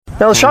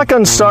Now, the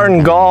shotgun start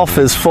in golf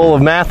is full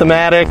of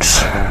mathematics.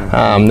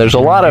 There's a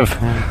lot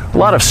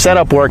of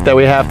setup work that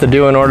we have to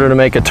do in order to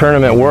make a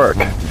tournament work.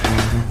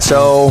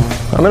 So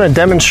I'm going to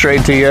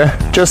demonstrate to you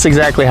just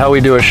exactly how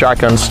we do a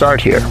shotgun start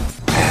here.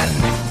 And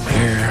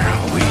here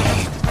we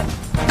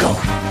go.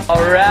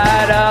 All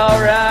right.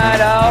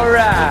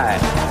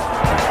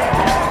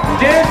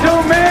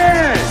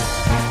 Gentlemen,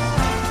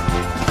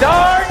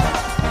 start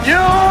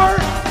your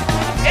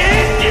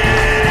engine!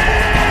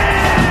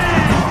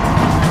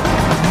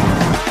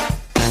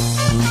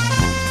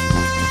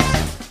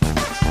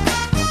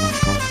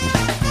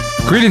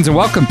 Greetings and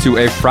welcome to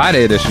a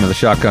Friday edition of the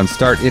Shotgun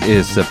Start. It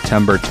is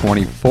September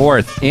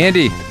 24th.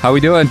 Andy, how we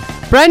doing?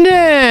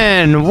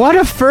 Brendan, what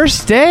a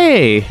first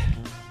day.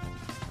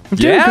 I'm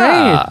doing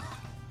great.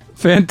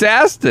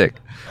 Fantastic.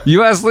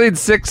 U.S.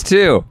 leads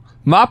 6-2.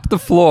 Mop the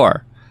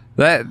floor.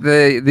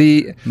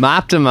 The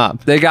Mopped him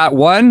up. They got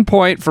 1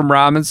 point from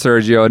Rom and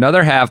Sergio,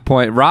 another half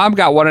point. Rom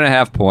got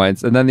 1.5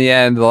 points, and then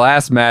the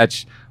last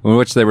match in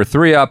which they were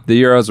 3 up. The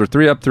Euros were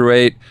 3 up through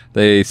 8.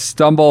 They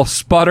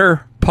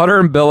sputter, putter,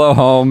 and billow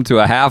home to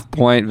a half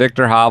point.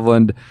 Victor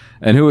Hovland,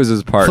 and who was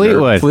his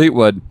partner?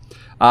 Fleetwood.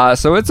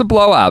 So it's a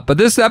blowout. But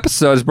this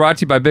episode is brought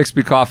to you by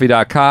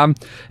BixbyCoffee.com.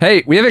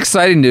 Hey, we have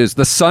exciting news.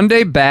 The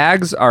Sunday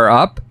bags are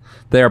up.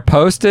 They are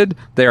posted.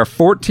 They are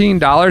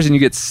 $14, and you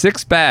get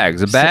 6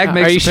 bags. A bag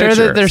makes a picture. Are you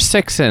sure that there's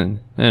 6 in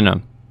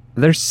them?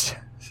 There's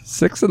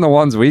 6 in the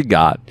ones we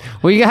got.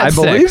 We got 6.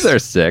 I believe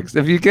there's 6.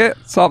 If you get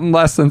something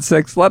less than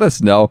 6, let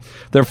us know.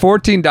 They're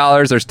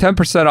 $14. There's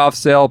 10% off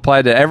sale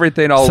applied to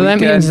everything all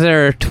weekend. So that means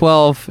they're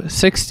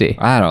 $12.60.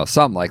 I don't know,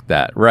 something like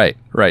that. Right.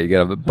 You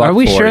get a buck. Are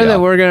we sure that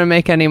we're going to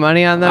make any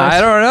money on those? I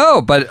don't know,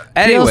 but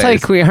anyways. Feels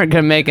like we aren't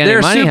going to make any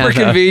money on those. They're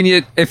super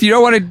convenient. If you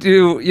don't want to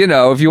do,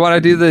 if you want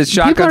to do the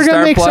shotgun start blend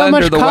or the People are going to make so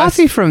much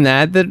coffee from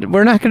that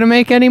we're not going to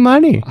make any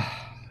money.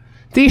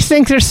 These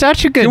things are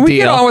such a good deal. Can we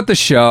get on with the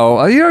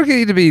show? You don't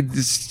need to be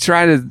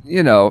trying to,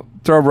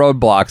 throw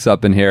roadblocks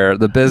up in here,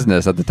 the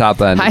business at the top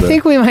end. I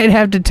think we might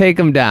have to take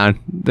them down.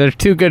 They're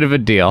too good of a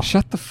deal.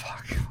 Shut the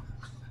fuck up.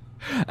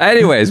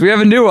 Anyways, we have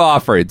a new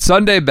offering.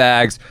 Sunday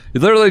bags. You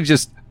literally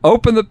just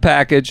open the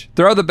package,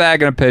 throw the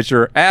bag in a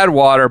pitcher, add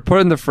water, put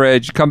it in the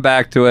fridge, come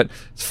back to it.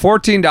 It's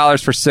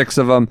 $14 for 6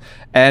 of them.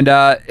 And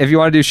if you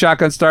want to do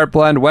Shotgun Start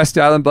Blend, West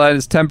Island Blend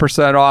is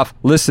 10% off.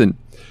 Listen,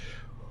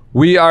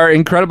 we are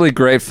incredibly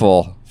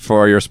grateful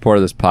for your support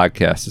of this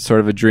podcast. It's sort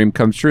of a dream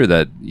come true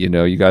that,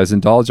 you guys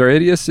indulge our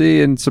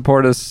idiocy and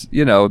support us,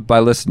 by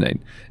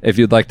listening. If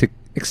you'd like to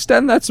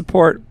extend that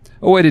support,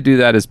 a way to do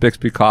that is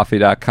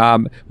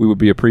BixbyCoffee.com. We would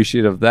be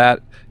appreciative of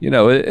that.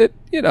 It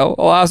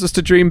allows us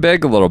to dream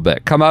big a little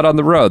bit. Come out on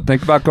the road.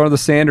 Think about going to the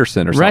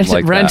Sanderson or something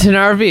like that. Rent an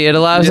RV. It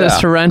allows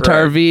us to rent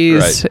RVs.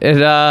 Right.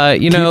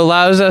 It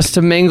allows us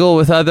to mingle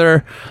with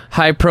other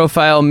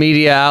high-profile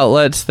media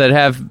outlets that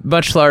have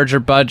much larger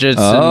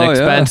budgets and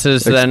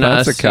expenses than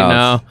us.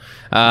 Accounts.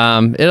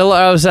 It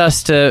allows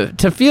us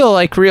to feel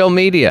like real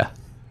media.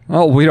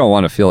 Oh, we don't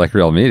want to feel like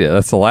real media.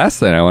 That's the last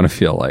thing I want to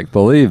feel like.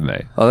 Believe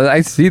me.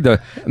 I see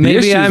the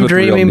maybe I'm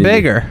dreaming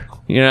bigger.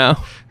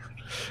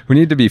 We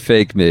need to be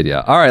fake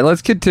media. All right,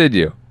 let's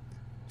continue.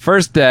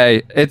 First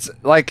day, it's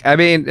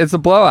a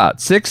blowout.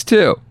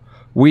 6-2.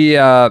 We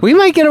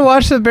might get to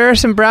watch the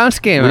Bears and Browns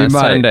game on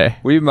Sunday.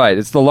 We might.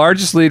 It's the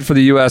largest lead for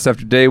the U.S.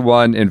 after day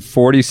one in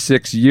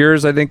 46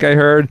 years, I think I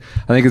heard.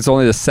 I think it's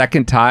only the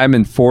second time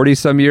in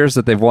 40-some years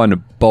that they've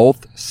won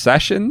both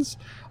sessions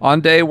on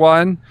day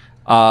one.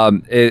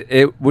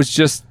 It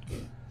was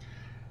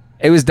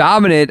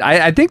dominant.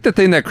 I think the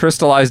thing that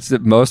crystallized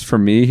it most for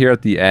me here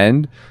at the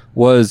end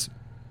was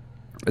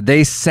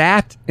they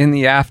sat in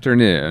the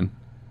afternoon.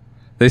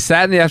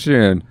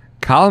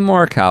 Colin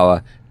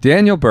Morikawa,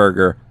 Daniel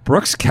Berger,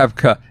 Brooks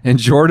Koepka, and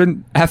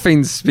Jordan effing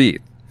Spieth,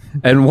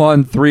 and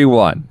won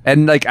 3-1.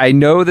 And I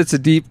know that's a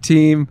deep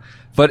team,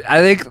 but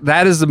I think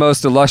that is the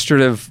most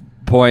illustrative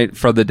point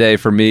for the day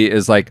for me.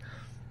 Is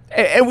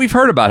and we've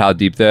heard about how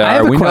deep they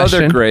are. We know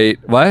they're great.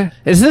 What?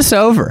 Is this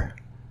over?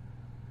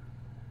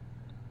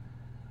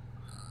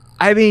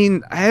 I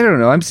mean, I don't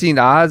know. I'm seeing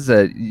odds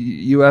that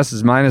U.S.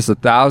 is minus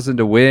 1,000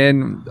 to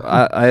win.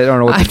 I don't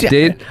know what the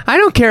data. I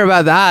don't care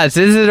about the odds.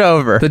 Is it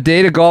over? The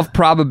data golf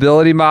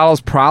probability model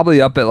is probably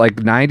up at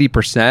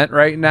 90%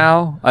 right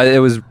now. It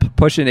was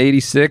pushing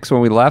 86 when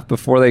we left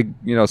before they,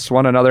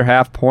 swung another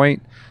half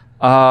point.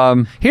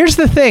 Here's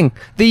the thing: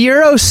 the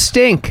Euros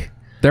stink.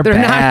 They're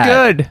bad.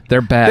 Not good.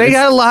 They're bad. They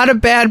got a lot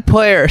of bad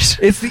players.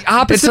 It's the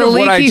opposite of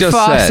what I just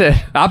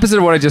said. Opposite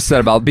of what I just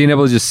said about being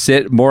able to just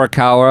sit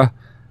Morikawa,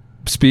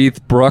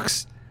 Spieth,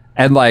 Brooks,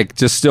 and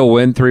just still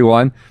win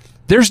 3-1.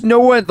 There's no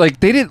one they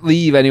didn't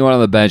leave anyone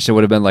on the bench that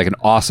would have been an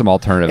awesome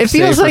alternative. It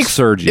feels like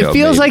Sergio. It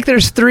feels like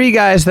there's 3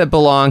 guys that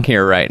belong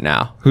here right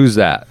now. Who's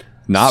that?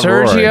 Not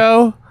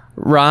Sergio, Rory.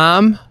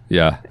 Rom.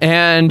 Yeah,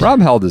 and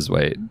Rom held his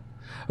weight.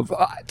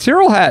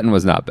 Tyrrell Hatton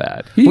was not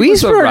bad.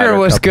 Wiesberger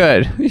was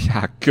good.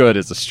 Yeah, good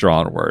is a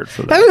strong word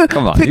for that.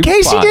 Come on.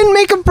 Casey didn't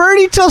make a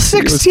birdie till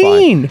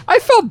 16. I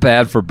felt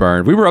bad for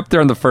Byrne. We were up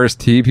there on the first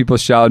tee. People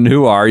shouting,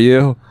 "Who are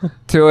you?"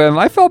 to him.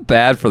 I felt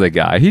bad for the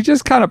guy. He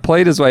just kind of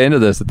played his way into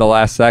this at the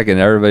last second.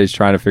 Everybody's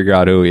trying to figure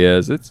out who he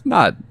is. It's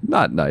not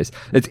nice.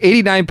 It's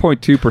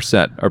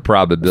 89.2% of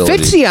probability.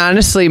 Fitzy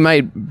honestly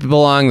might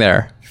belong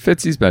there.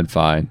 Fitzy's been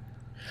fine.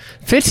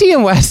 Fitzy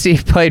and Westy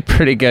played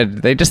pretty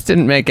good. They just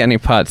didn't make any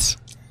putts.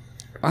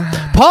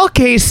 Paul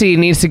Casey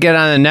needs to get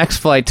on the next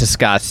flight to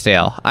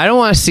Scottsdale. I don't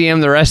want to see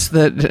him the rest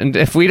of the...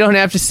 If we don't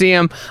have to see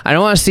him, I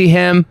don't want to see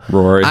him.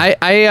 Rory.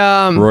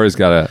 Rory's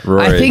got to...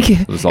 I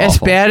think as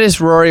bad as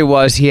Rory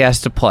was, he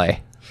has to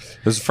play.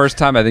 This is the first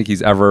time I think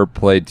he's ever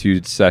played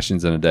 2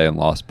 sessions in a day and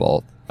lost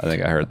both. I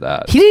think I heard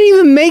that. He didn't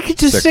even make it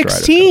to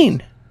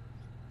 16.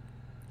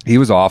 He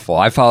was awful.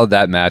 I followed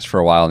that match for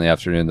a while in the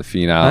afternoon, the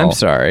Finale. I'm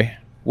sorry.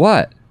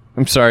 What?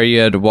 I'm sorry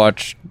you had to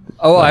watch...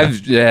 Oh, I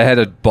had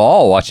a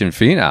ball watching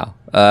Finale.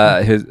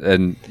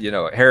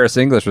 Harris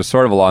English was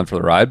sort of along for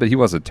the ride, but he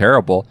wasn't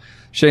terrible.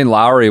 Shane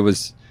Lowry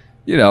was,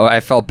 I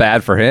felt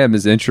bad for him.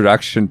 His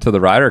introduction to the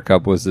Ryder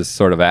Cup was this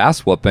sort of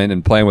ass whooping,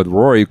 and playing with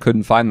Rory, who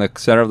couldn't find the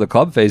center of the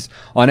club face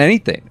on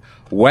anything.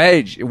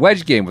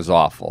 Wedge game was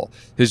awful.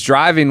 His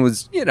driving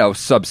was,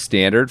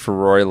 substandard for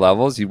Rory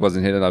levels. He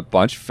wasn't hitting a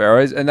bunch of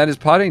fairways, and then his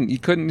putting, he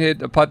couldn't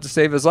hit a putt to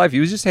save his life. He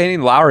was just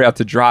hitting Lowry out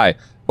to dry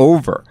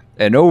over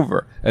and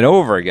over and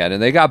over again,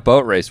 and they got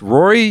boat raced.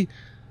 Rory,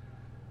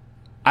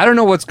 I don't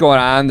know what's going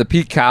on. The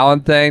Pete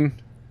Cowan thing,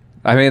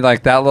 I mean,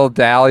 like, that little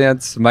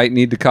dalliance might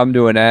need to come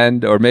to an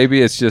end, or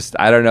maybe it's just,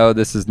 I don't know.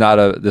 This is not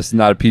a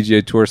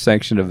PGA Tour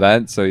sanctioned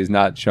event, so he's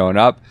not showing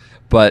up.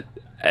 But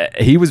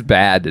he was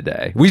bad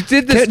today. We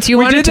did this. Do you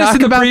want to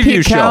talk about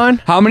Pete Cowan?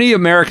 How many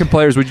American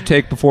players would you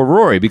take before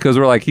Rory? Because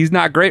we're like, he's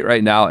not great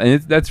right now,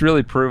 and that's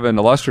really proven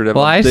illustrative.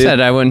 Well, I said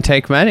I wouldn't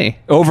take many.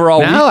 Overall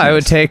now weakness. I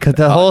would take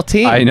the whole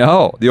team. I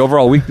know the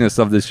overall weakness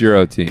of this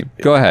Euro team.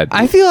 Go ahead.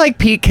 I feel like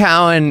Pete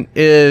Cowan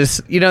is,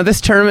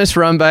 this tournament's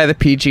run by the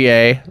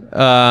PGA,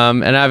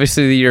 and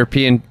obviously the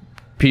European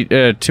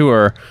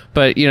Tour,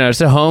 but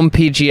it's a home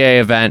PGA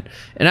event,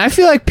 and I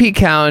feel like Pete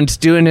Cowan's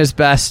doing his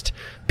best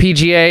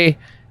PGA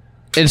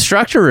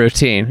instructor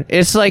routine.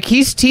 It's like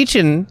he's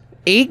teaching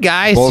 8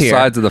 guys both here.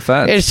 Sides of the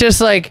fence. It's just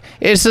like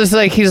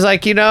he's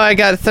like, I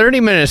got 30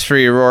 minutes for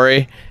you,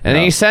 Rory, and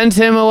he sends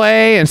him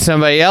away, and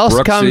somebody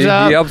else comes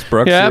up. He helps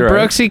Brooksy. Yeah, right?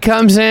 Brooksy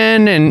comes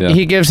in and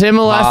he gives him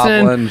a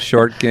lesson. Hovland,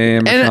 short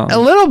game, and a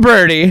little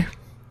birdie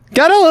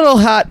got a little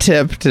hot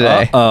tip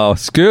today.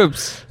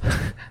 Scoops.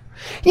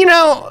 We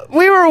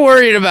were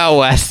worried about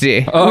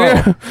Westy.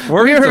 We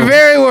were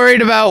very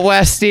worried about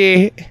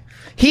Westy.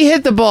 He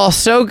hit the ball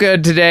so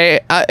good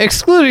today,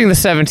 excluding the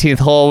 17th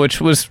hole, which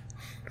was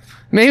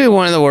maybe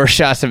one of the worst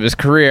shots of his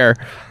career.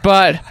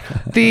 But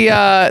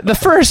the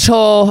first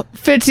hole,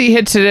 Fitzy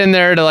hits it in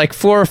there to like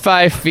 4 or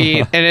 5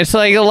 feet, and it's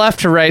like a left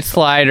to right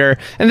slider.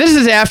 And this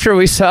is after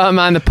we saw him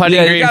on the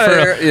putting green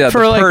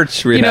for like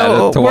perch.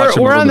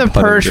 We're on the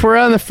perch. We're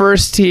on the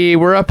first tee.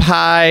 We're up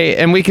high,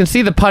 and we can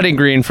see the putting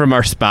green from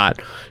our spot.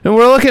 And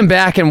we're looking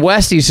back, and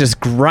Westy's just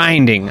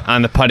grinding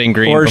on the putting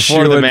green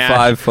before the match.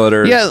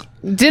 5-footers. Yeah,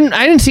 I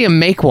didn't see him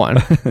make one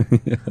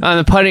on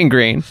the putting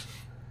green.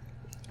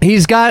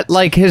 He's got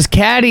like his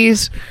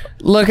caddies.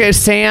 Look at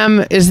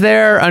Sam. Is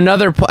there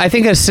another? I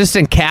think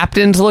assistant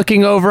captains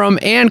looking over him,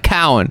 and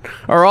Cowan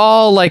are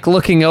all like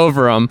looking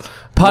over him,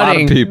 putting. A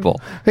lot of people,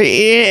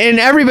 and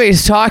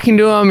everybody's talking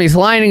to him. He's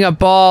lining up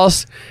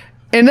balls,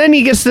 and then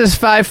he gets this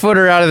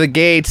 5-footer out of the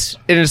gates,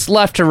 and it's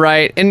left to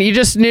right, and you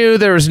just knew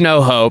there was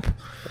no hope.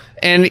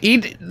 And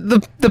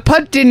the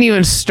putt didn't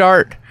even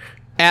start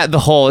at the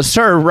hole. It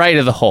started right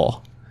of the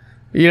hole,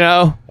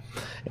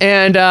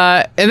 And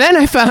then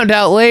I found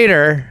out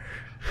later,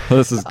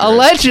 this is great.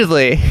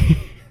 Allegedly,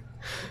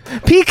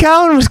 Pete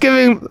Cowan was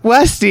giving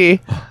Westy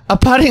a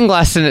putting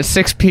lesson at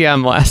 6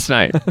 p.m. last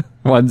night.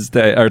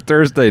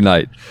 Thursday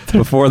night,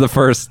 before the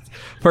first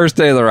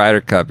day of the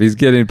Ryder Cup. He's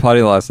getting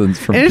putting lessons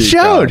from Pete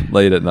Cowan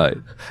late at night.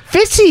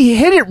 Fitzy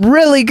hit it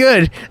really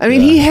good. I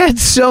mean, he had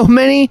so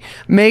many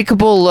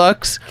makeable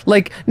looks,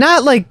 like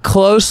not like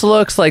close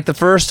looks like the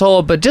first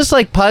hole, but just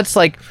like putts,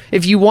 like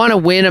if you want to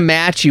win a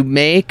match, you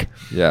make.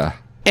 Yeah.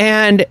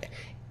 And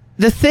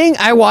the thing,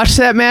 I watched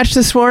that match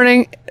this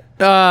morning,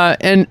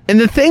 and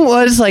the thing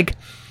was, like,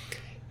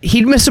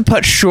 he'd miss a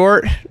putt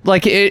short,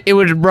 like it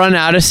would run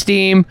out of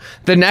steam.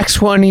 The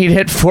next one he'd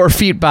hit 4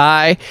 feet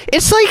by.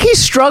 It's like he's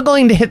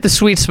struggling to hit the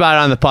sweet spot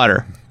on the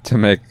putter.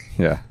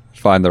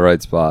 Find the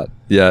right spot.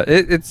 Yeah,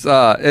 it's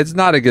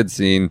not a good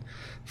scene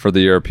for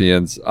the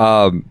Europeans.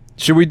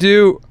 Should we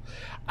do?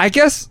 I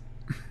guess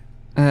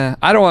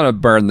I don't want to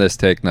burn this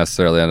take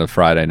necessarily on a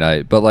Friday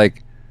night, but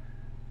like.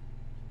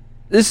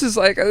 This is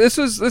like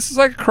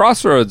a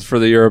crossroads for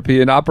the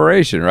European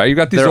operation, right? You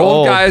got these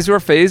old guys who are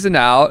phasing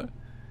out,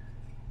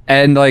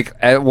 and like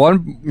at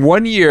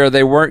one year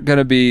they weren't going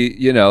to be,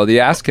 the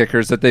ass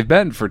kickers that they've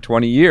been for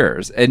 20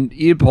 years. And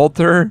Ian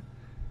Poulter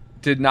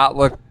did not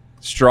look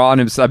Straw and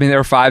himself. I mean, they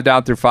were 5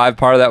 down through 5.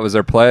 Part of that was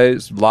their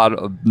plays.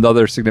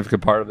 Another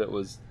significant part of it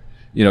was,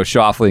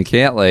 Schauffele and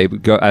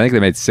Cantlay. I think they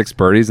made 6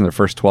 birdies in their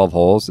first 12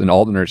 holes. An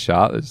alternate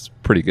shot is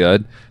pretty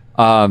good.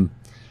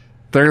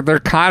 They're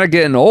kind of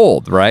getting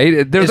old,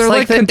 right? They're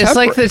like it's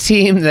like the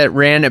team that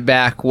ran it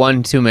back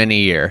one too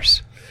many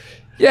years.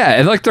 Yeah,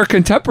 and like their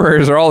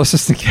contemporaries are all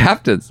assistant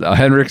captains now.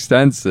 Henrik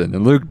Stenson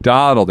and Luke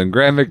Donald and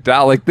Graham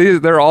McDowell. Like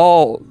they're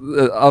all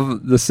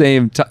of the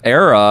same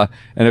era,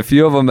 and a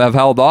few of them have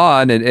held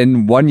on. And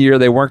in one year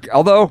they weren't.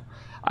 Although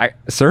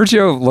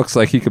Sergio looks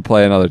like he could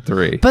play another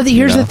 3. But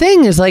here's the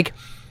thing: is like,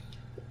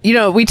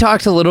 we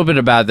talked a little bit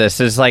about this.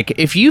 Is like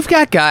if you've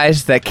got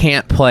guys that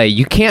can't play,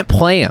 you can't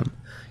play them.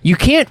 You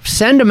can't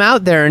send him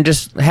out there and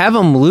just have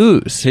him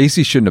lose.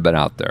 Casey shouldn't have been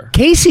out there.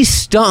 Casey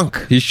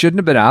stunk. He shouldn't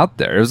have been out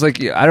there. It was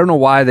like, I don't know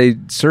why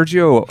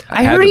Sergio.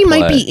 I heard he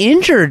might be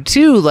injured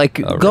too,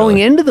 going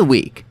into the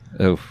week.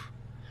 Oof.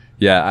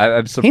 Yeah,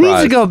 I'm surprised. He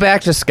needs to go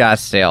back to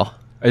Scottsdale.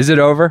 Is it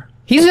over?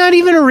 He's not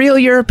even a real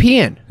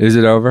European. Is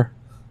it over?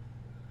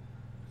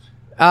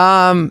 It's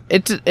not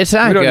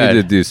good. We don't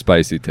need to do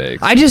spicy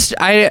takes.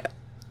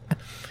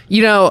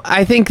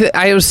 I think that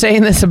I was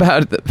saying this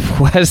about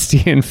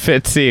Westy and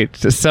Fitzy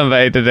to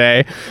somebody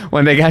today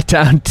when they got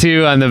down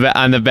 2 on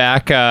the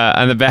back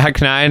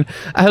 9.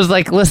 I was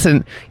like,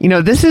 listen,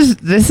 this is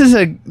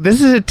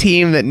a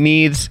team that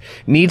needs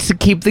to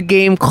keep the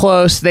game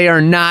close. They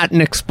are not an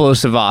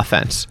explosive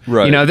offense.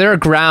 Right. They're a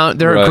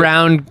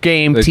ground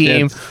game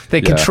team.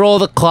 They control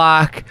the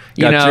clock.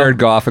 Got Jared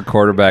Goff at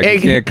quarterback. He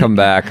can't come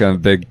back on a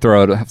big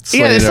throw. It's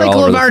like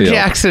Lamar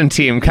Jackson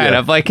team kind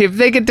of. Like if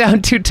they get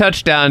down 2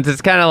 touchdowns,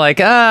 it's kind of like,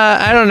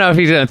 I don't know if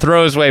he's going to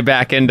throw his way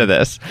back into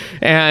this.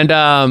 And,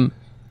 I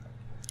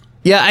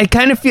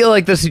kind of feel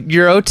like this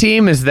Euro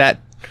team is that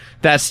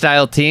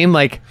style team.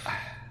 Like,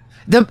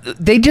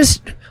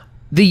 the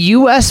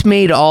U.S.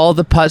 made all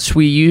the putts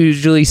we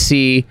usually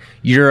see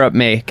Europe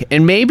make.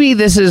 And maybe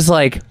this is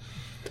like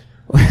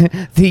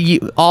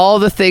all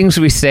the things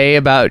we say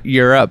about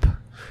Europe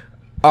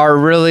are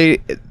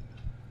really...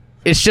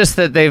 It's just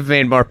that they've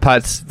made more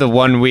putts the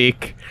 1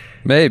 week...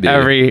 Maybe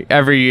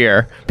every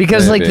year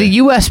because like the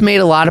U.S. made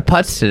a lot of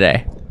putts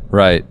today.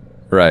 Right.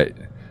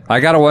 I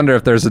gotta wonder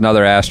if there's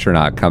another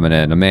astronaut coming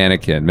in, a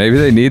mannequin. Maybe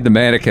they need the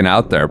mannequin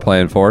out there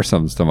playing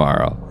foursomes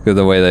tomorrow because of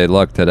the way they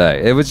look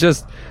today. It was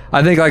just,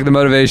 I think, like the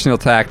motivational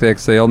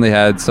tactics. They only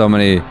had so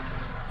many.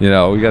 We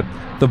got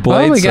the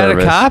blade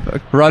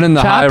service running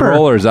the high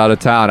rollers out of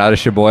town, out of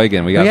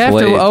Sheboygan. We have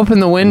to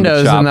open the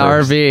windows in the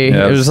RV.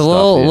 It was a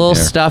little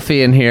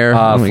stuffy in here.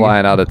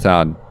 Flying out of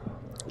town.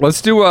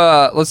 Let's do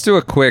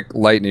a quick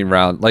lightning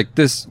round like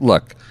this.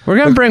 Look, we're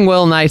gonna bring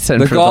Will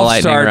Knightson for the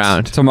lightning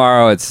round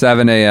tomorrow at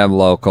 7 a.m.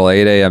 local,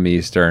 8 a.m.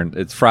 Eastern.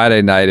 It's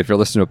Friday night. If you're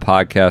listening to a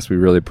podcast, we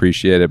really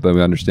appreciate it, but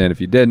we understand if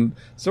you didn't.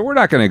 So we're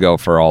not going to go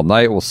for all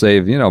night. We'll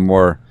save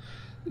more,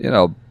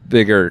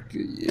 bigger,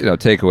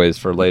 takeaways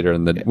for later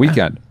in the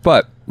weekend.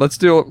 But let's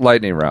do a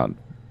lightning round.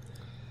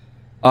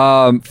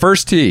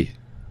 First tee.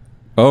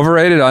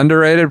 Overrated,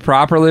 underrated,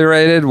 properly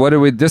rated? What are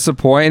we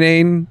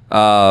disappointing?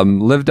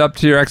 Lived up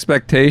to your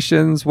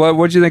expectations? What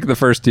did you think of the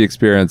first tee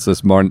experience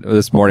this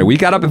morning? We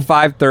got up at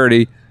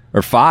 5:30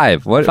 or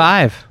 5. What?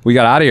 5. We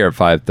got out of here at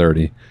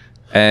 5:30,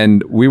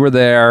 and we were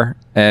there.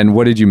 And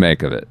what did you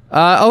make of it?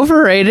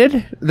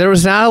 Overrated. There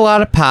was not a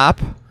lot of pop.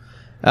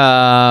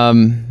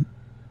 From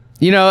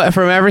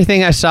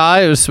everything I saw,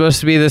 it was supposed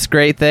to be this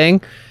great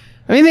thing.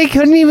 I mean, they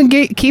couldn't even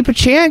keep a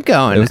chant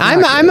going.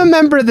 I'm a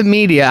member of the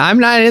media. I'm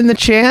not in the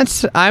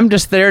chants. I'm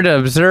just there to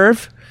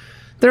observe.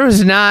 It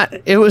was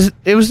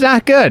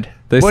not good.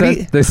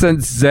 They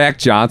sent Zach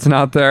Johnson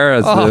out there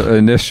as the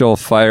initial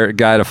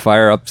guy to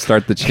fire up,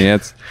 start the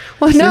chants.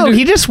 Well, no,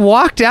 he just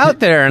walked out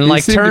there and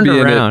turned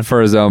around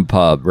for his own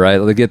pub, right?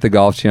 They get the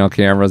Golf Channel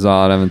cameras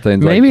on him and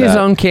things like that. Maybe his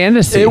own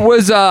candidacy.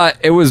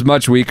 It was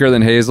much weaker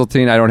than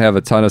Hazeltine. I don't have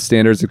a ton of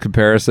standards of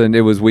comparison.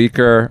 It was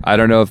weaker. I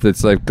don't know if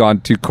it's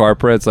gone too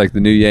corporate. It's like the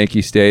new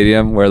Yankee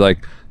Stadium where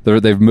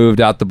they've moved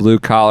out the blue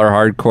collar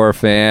hardcore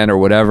fan or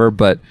whatever.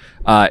 But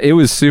it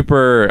was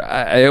super.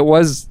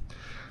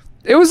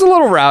 It was a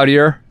little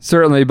rowdier,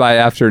 certainly by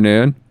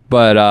afternoon,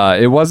 but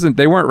it wasn't.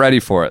 They weren't ready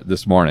for it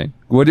this morning.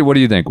 What do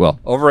you think, Will?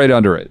 Overrated,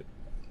 underrated?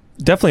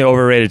 Definitely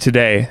overrated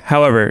today.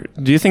 However,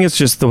 do you think it's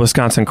just the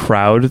Wisconsin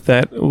crowd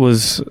that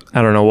was?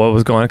 I don't know what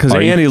was going on because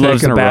Andy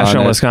loves to bash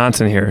on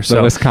Wisconsin here.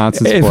 So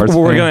Wisconsin if sports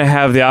we're going to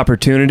have the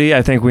opportunity,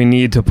 I think we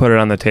need to put it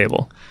on the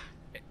table.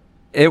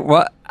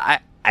 I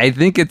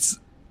think it's.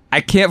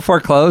 I can't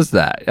foreclose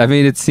that. I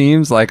mean, it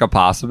seems like a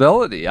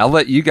possibility. I'll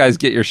let you guys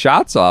get your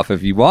shots off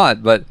if you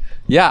want, but.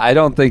 Yeah, I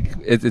don't think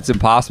it's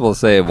impossible to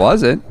say it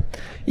wasn't.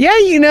 Yeah,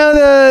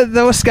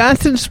 the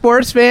Wisconsin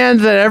sports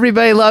fans that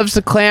everybody loves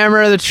to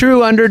clamor, the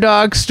true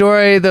underdog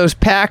story, those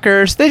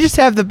Packers, they just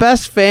have the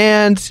best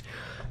fans.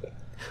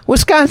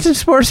 Wisconsin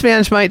sports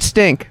fans might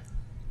stink.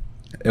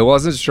 It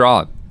wasn't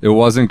strong. It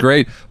wasn't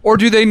great. Or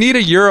do they need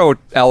a Euro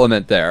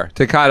element there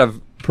to kind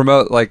of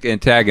promote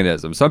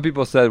antagonism? Some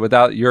people said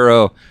without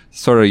Euro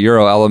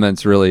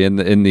elements really in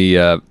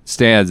the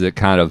stands, it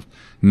kind of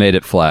made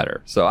it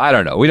flatter. So I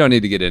don't know. We don't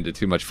need to get into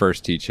too much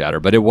first tee chatter,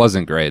 but it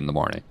wasn't great in the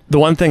morning. The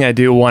one thing I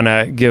do want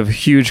to give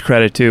huge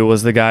credit to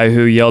was the guy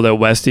who yelled at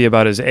Westy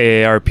about his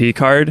AARP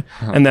card,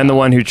 and then the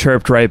one who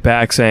chirped right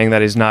back saying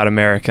that he's not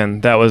American.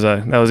 That was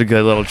a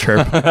good little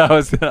chirp.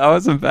 that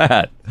wasn't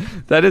bad.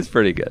 That is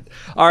pretty good.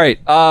 All right.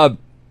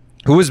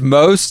 Who was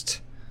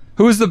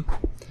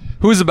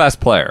the best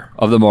player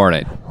of the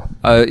morning?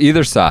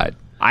 Either side.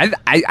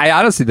 I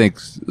honestly think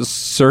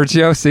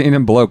Sergio, seeing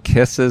him blow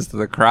kisses to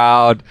the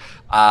crowd,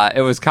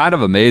 it was kind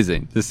of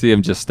amazing to see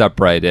him just step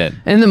right in.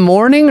 In the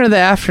morning or the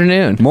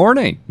afternoon?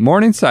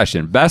 Morning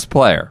session. Best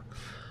player.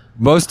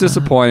 Most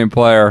disappointing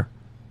player.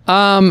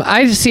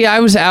 I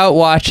was out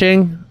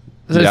watching.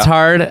 It's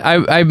hard.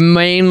 I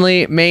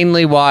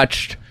mainly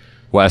watched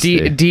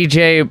Westy.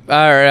 DJ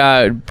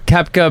or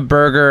Koepka,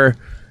 Berger,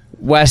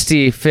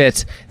 Westy,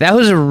 Fitz. That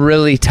was a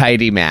really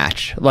tighty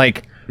match.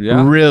 Like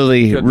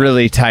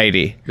really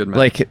tighty. Good match.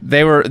 Like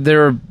they were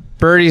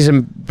birdies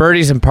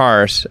and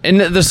pars, and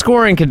the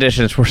scoring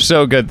conditions were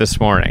so good this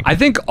morning. I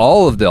think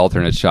all of the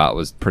alternate shot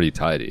was pretty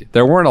tighty.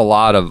 There weren't a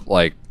lot of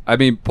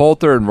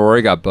Poulter and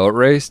Rory got boat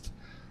raced,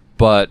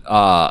 but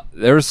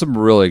there was some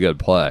really good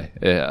play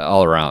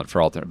all around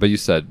for alternate. But you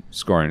said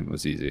scoring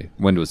was easy.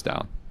 Wind was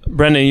down.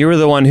 Brendan, you were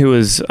the one who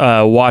was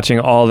watching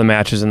all the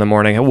matches in the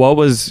morning. What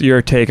was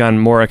your take on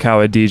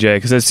Morikawa DJ?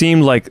 Because it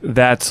seemed like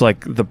that's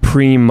like the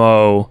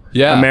primo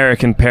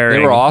American pairing.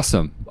 They were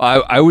awesome.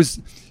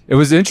 It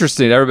was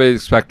interesting. Everybody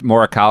expected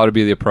Morikawa to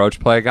be the approach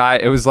play guy.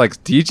 It was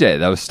like DJ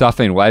that was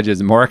stuffing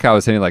wedges, and Morikawa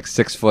was hitting like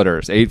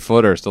 6-footers,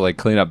 8-footers to like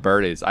clean up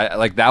birdies.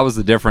 That was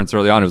the difference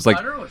early on. It was like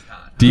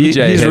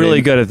DJ. He's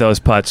really good at those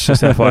putts,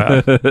 just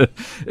FYI.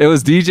 It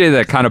was DJ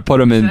that kind of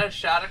put him in. Is that a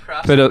shot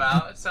across the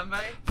bow at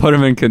somebody? Put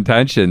him in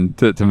contention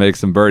to make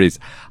some birdies.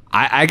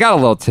 I got a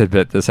little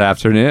tidbit this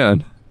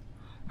afternoon.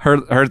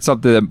 Heard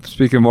something.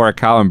 Speaking of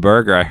Morikawa and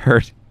Berger, I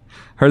heard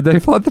they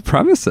fled the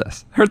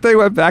premises. Heard they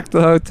went back to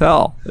the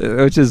hotel,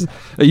 which is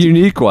a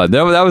unique one.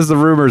 That was the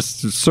rumors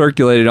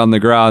circulating on the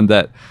ground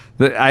that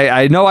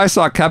I know I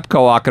saw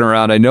Koepka walking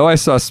around. I know I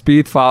saw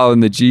Spieth following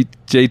the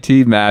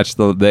JT match,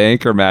 the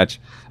anchor match.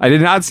 I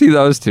did not see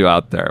those two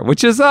out there,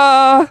 which is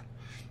an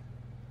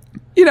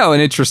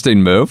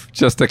interesting move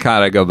just to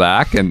kind of go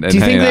back and do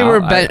you think they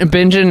were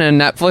binging a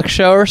Netflix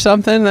show or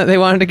something that they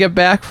wanted to get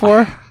back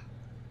for?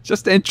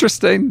 Just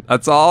interesting.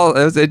 That's all.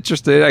 It was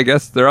interesting. I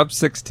guess they're up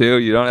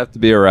 6-2. You don't have to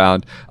be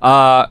around.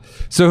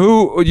 So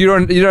who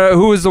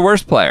was the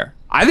worst player?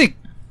 I think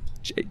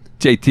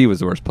JT was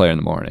the worst player in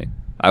the morning.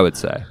 I would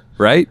say,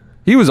 right?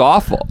 He was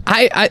awful.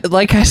 I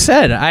like I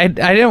said, I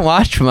didn't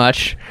watch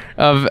much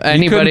of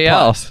anybody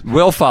else.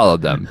 Will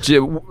followed them.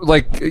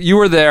 Like you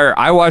were there.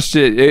 I watched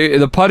it.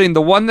 The putting,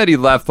 the one that he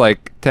left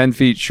like 10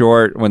 feet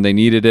short when they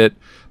needed it,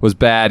 was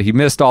bad. He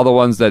missed all the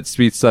ones that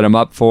Spieth set him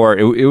up for.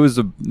 It was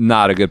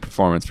not a good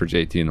performance for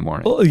JT in the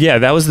morning. Well, yeah,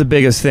 that was the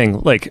biggest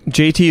thing. Like,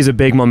 JT is a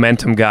big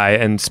momentum guy,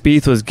 and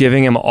Spieth was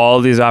giving him all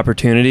these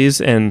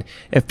opportunities, and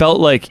it felt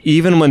like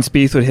even when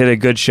Spieth would hit a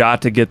good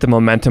shot to get the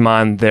momentum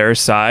on their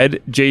side,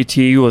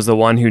 JT was the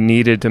one who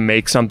needed to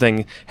make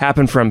something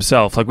happen for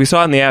himself. Like, we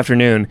saw in the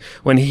afternoon,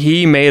 when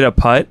he made a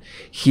putt,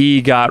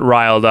 he got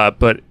riled up,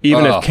 but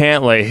even if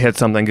Cantlay hit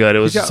something good, it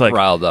was just like...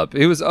 riled up.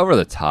 It was over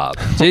the top.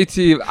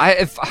 JT,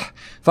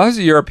 if I was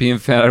a European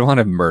fan, I'd want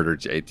to murder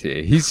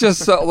JT. He's just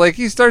so, like,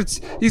 he's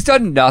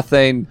done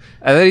nothing,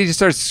 and then he just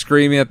starts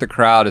screaming at the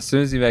crowd as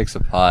soon as he makes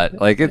a putt.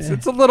 Like,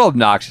 it's a little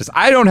obnoxious.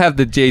 I don't have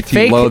the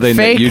JT loathing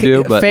that you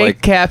do, but fake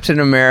like Captain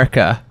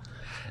America.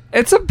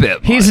 It's a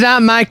bit much. He's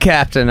not my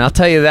captain, I'll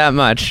tell you that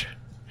much.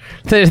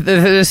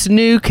 This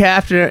new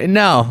captain,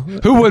 no.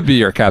 Who would be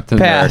your Captain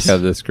America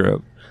of this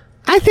group?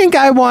 I think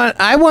I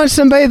want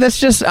somebody that's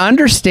just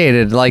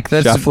understated, like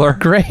that's Scheffler?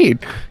 Great.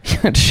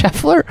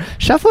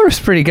 Scheffler is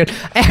pretty good.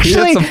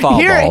 Actually,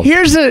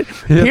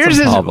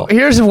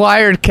 here's a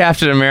wired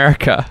Captain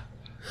America.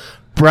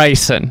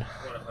 Bryson.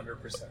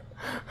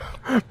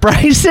 100%.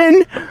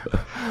 Bryson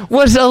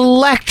was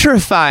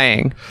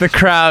electrifying the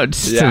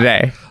crowds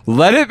today.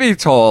 Let it be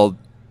told,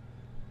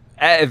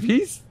 if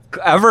he's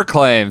ever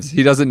claims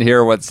he doesn't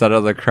hear what's said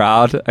of the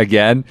crowd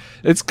again,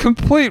 it's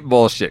complete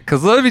bullshit.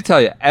 Because let me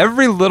tell you,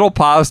 every little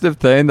positive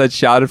thing that's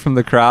shouted from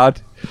the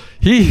crowd,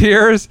 he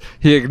hears,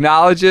 he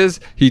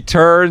acknowledges, he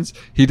turns,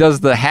 he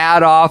does the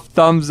hat off,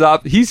 thumbs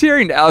up. He's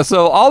hearing,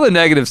 so all the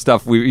negative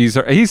stuff he's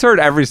heard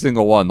every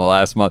single one the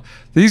last month.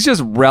 He's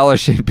just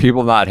relishing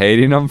people not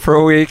hating him for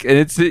a week,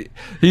 and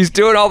he's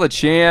doing all the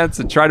chants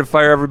and trying to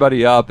fire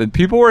everybody up, and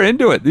people were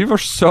into it. They were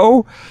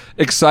so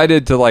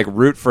excited to like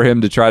root for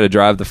him to try to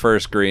drive the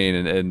first green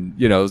and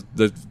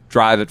the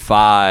drive at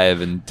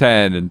 5 and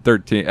 10 and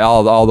 13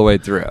 all the way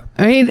through.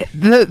 I mean,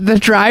 the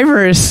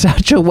driver is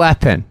such a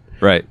weapon.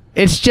 Right.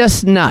 It's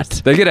just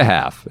nuts. They get a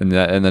half in the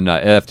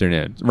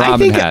afternoon.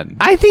 Manhattan.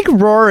 I think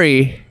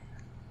Rory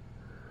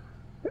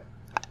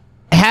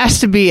has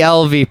to be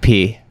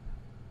LVP.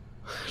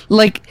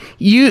 Like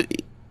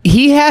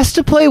he has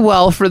to play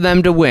well for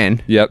them to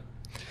win. Yep.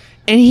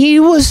 And he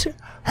was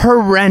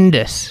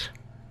horrendous.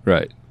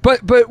 Right.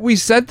 But we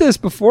said this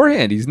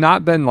beforehand. He's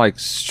not been like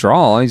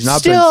strong. He's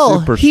not been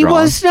super strong. He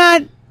was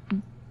not.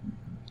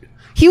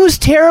 He was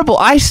terrible.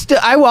 I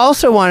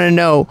also want to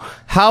know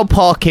how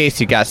Paul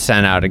Casey got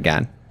sent out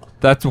again.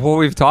 That's what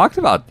we've talked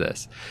about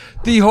this.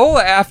 The whole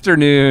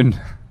afternoon,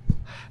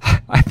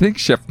 I think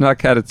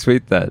Shifnuck had a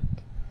tweet that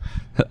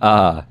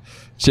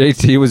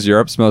JT was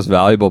Europe's most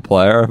valuable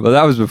player, but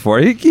that was before.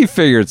 He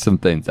figured some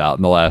things out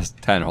in the last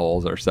 10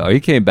 holes or so. He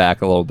came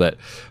back a little bit.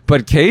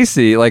 But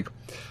Casey, like,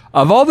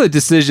 of all the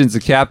decisions the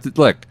captain,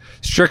 look,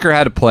 Stricker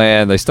had a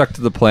plan. They stuck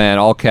to the plan,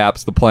 all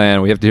caps, the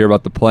plan. We have to hear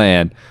about the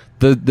plan.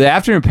 The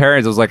afternoon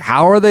pairings, I was like,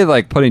 how are they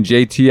like putting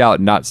JT out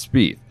and not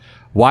Spieth?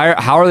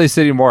 How are they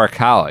sitting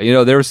Morikawa? You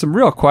know, there were some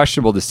real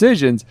questionable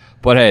decisions,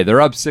 but hey, they're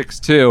up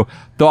 6-2.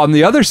 Though on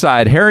the other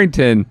side,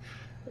 Harrington,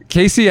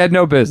 Casey had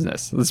no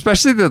business,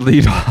 especially the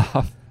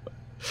leadoff.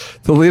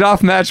 The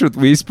leadoff match with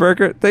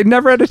Wiesberger, they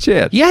never had a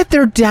chance. Yet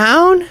they're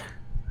down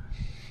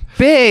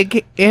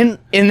big, and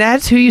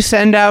that's who you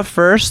send out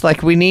first.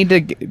 Like, we need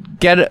to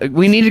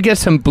get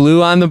some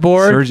blue on the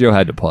board. Sergio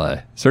had to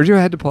play.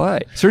 Sergio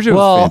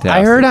was fantastic.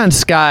 I heard on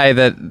Sky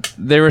that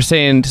they were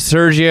saying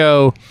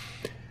Sergio.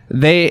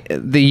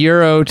 The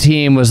Euro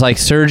team was like,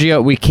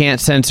 Sergio, we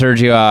can't send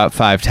Sergio out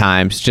 5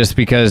 times just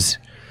because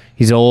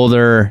he's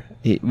older.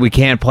 We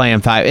can't play him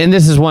 5. And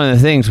this is one of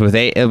the things with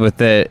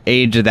the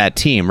age of that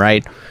team,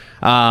 right?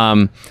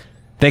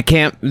 They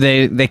can't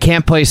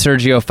play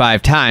Sergio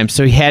 5 times,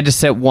 so he had to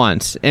sit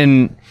once.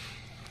 And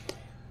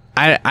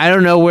I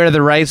don't know where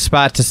the right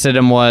spot to sit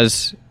him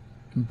was,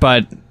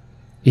 but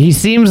he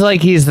seems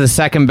like he's the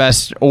second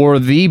best or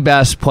the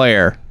best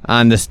player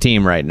on this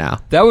team right now.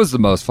 That was the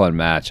most fun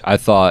match, I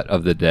thought,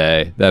 of the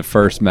day, that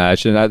first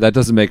match. And that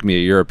doesn't make me a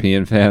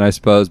European fan, I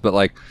suppose. But,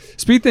 like,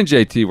 Spieth and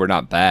JT were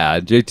not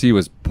bad. JT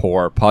was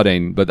poor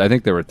putting, but I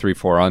think they were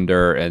 3-4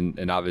 under.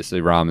 And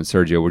obviously, Rahm and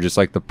Sergio were just,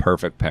 like, the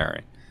perfect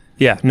pairing.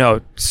 Yeah,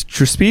 no,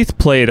 Spieth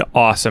played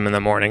awesome in the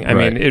morning. I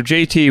mean, if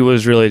JT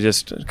was really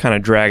just kind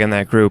of dragging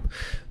that group.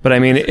 But, I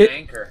mean,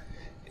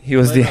 he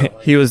was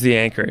the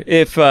anchor.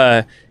 If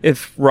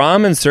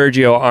Rahm and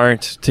Sergio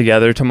aren't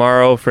together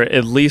tomorrow for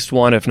at least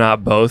one, if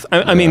not both,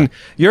 I mean,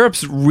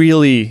 Europe's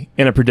really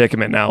in a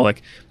predicament now.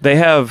 Like, they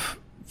have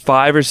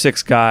 5 or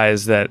 6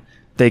 guys that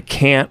they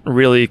can't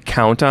really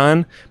count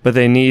on, but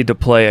they need to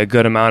play a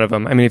good amount of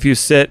them. I mean, if you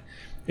sit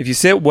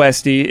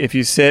Westy, if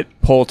you sit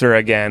Poulter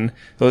again,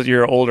 those are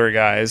your older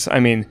guys. I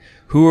mean,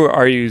 who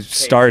are you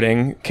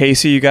starting?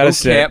 Casey, you got to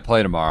sit. Who can't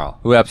play tomorrow?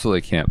 Who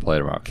absolutely can't play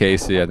tomorrow?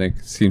 Casey, I think,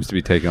 seems to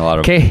be taking a lot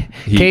of heat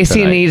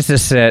Casey tonight. Needs to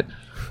sit.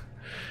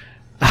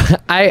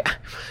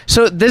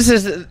 So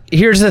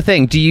here's the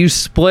thing. Do you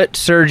split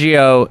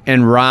Sergio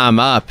and Rahm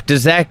up?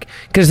 Does that,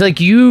 because like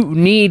you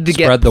need to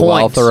spread get the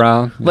points. wealth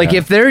around? Like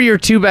if they're your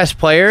 2 best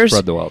players,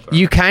 spread the wealth around.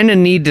 You kind of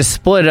need to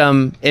split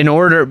them in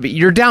order.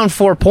 You're down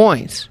 4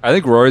 points. I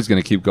think Rory's going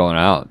to keep going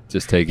out,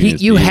 just taking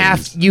his you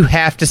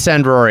have to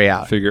send Rory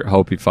out.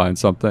 Hope he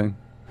finds something.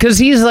 Because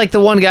he's like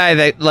the one guy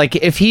that, like,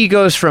 if he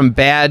goes from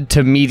bad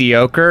to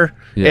mediocre,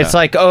 it's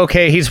like,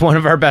 okay, he's one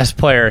of our best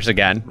players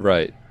again.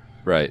 Right.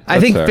 I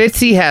think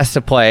Fitzy has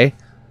to play.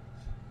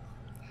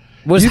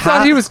 You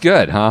thought he was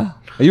good, huh?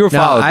 You were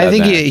following. I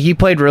think he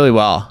played really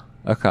well.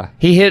 Okay.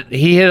 He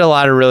hit a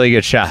lot of really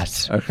good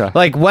shots. Okay.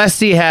 Like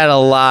Westy had a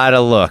lot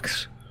of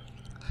looks.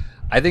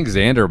 I think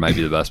Xander might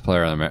be the best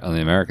player on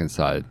the American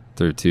side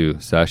through 2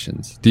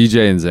 sessions.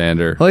 DJ and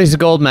Xander. Well, he's a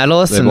gold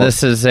medalist, and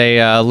this is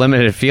a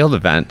limited field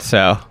event,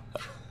 so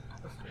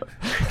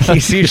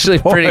he's usually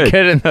pretty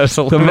good in those.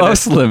 The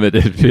most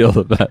limited field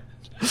event.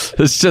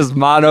 It's just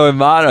mano and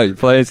mano. You're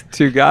playing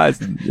 2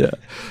 guys. Yeah,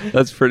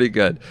 that's pretty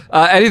good.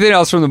 Anything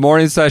else from the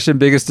morning session?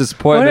 Biggest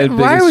disappointment? Why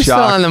biggest are we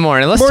shock? still on the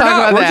morning? Let's talk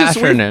about the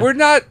afternoon. We're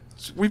not.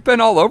 We've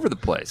been all over the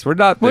place. We're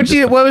not. What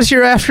was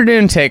your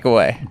afternoon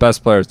takeaway?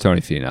 Best player is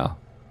Tony Finau.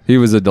 He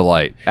was a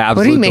delight. Absolute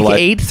what did he make? delight.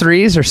 8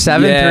 threes or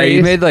 7 yeah, threes?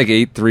 He made like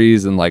 8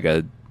 threes in like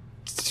a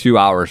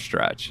 2-hour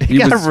stretch. He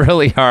got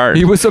really hard.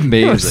 He was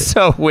amazing. It was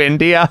so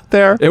windy out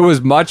there. It was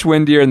much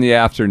windier in the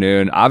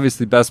afternoon.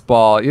 Obviously, best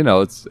ball. You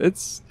know,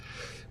 it's.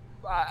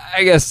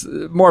 I guess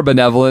more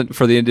benevolent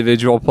for the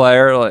individual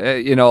player.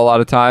 You know, a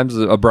lot of times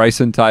a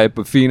Bryson type,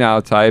 a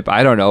Finau type.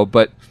 I don't know,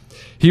 but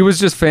he was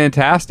just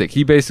fantastic.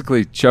 He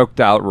basically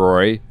choked out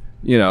Rory.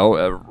 You know,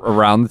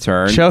 around the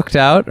turn. Choked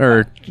out,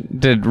 or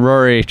did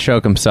Rory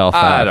choke himself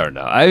out? I don't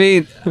know. I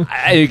mean,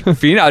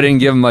 Finau didn't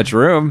give him much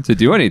room to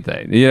do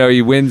anything. You know,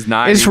 he wins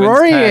 9. Is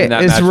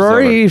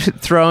Rory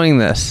throwing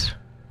this?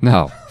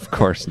 No, of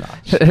course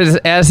not.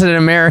 As an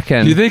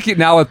American, do you think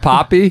now with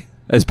Poppy?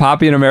 Is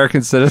Poppy an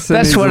American citizen?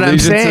 That's what I'm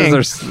saying.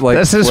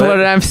 This is what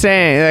I'm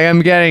saying. Like,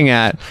 I'm getting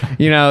at.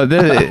 You know,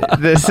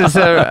 this is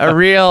a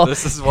real.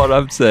 This is what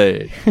I'm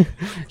saying.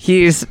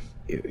 He's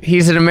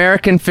an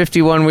American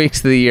 51 weeks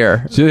of the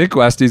year. Do you think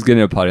Westy's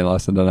getting a putting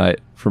lesson tonight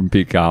from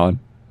Pete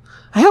Cowan?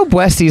 I hope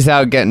Westy's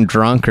out getting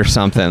drunk or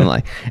something.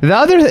 Like the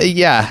other,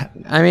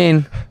 I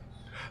mean,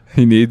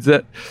 he needs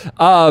it.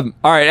 All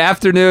right,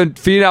 afternoon.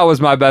 Finau was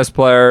my best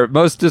player.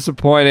 Most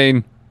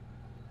disappointing.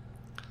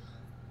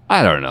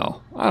 I don't know.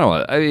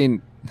 I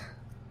mean,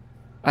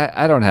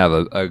 I don't have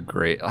a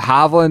great.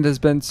 Hovland has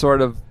been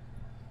sort of.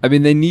 I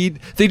mean, they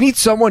need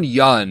someone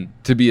young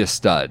to be a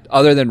stud,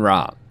 other than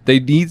Rahm. They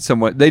need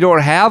someone. They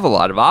don't have a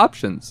lot of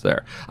options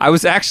there. I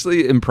was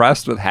actually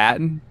impressed with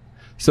Hatton,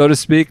 so to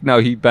speak. Now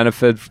he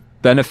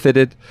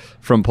benefited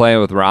from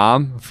playing with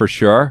Rahm for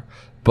sure,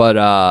 but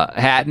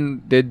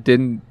Hatton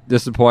didn't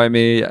disappoint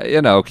me.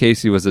 You know,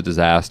 Casey was a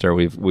disaster.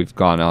 We've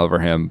gone over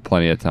him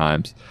plenty of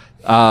times.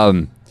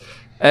 I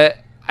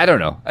don't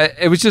know.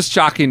 It was just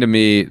shocking to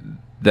me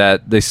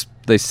that they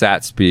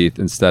sat Spieth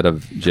instead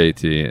of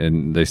JT,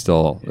 and they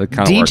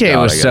kind of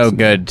DJ was so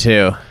good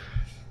too.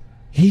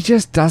 He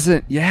just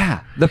doesn't.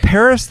 Yeah, the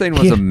Paris thing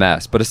was a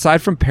mess. But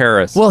aside from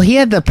Paris, well, he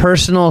had the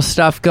personal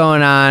stuff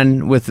going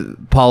on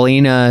with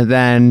Paulina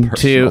then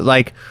too,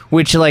 like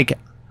which like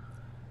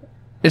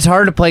it's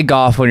hard to play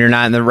golf when you're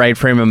not in the right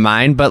frame of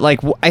mind. But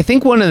like I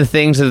think one of the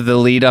things of the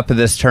lead up of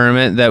this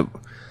tournament that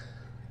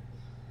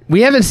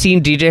we haven't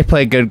seen DJ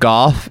play good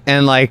golf,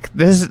 and like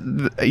this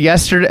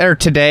yesterday or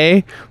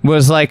today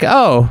was like,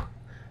 oh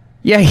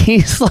yeah,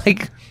 he's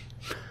like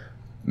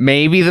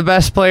maybe the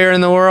best player in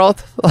the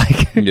world.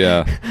 Like,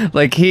 yeah,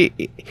 like he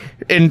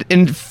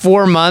in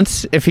 4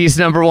 months, if he's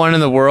number one in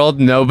the world,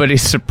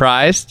 nobody's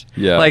surprised.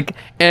 Yeah, like,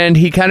 and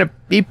he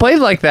played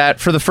like that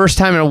for the first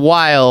time in a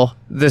while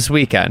this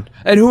weekend.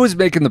 And who was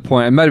making the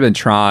point? It might have been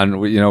Tron.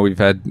 We've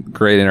had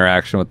great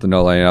interaction with the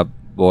No Laying Up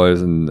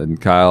boys and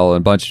Kyle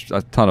and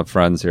a ton of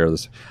friends here.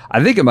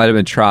 I think it might have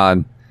been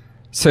Tron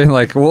saying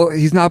like, well,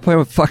 he's not playing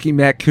with fucking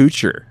Matt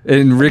Kuchar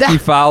and Ricky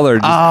Fowler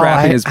just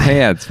crapping his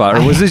pants.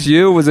 Or was this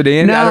you? Was it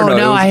Andy? I don't know.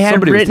 No, I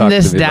had written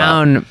this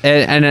down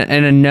in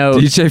a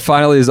note. DJ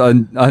finally is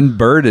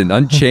unburdened,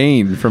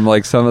 unchained from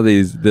like some of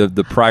these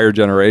the prior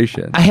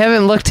generation. I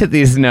haven't looked at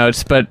these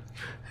notes, but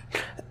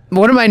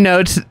one of my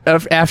notes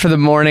after the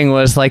morning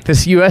was like,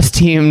 this U.S.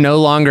 team no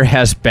longer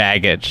has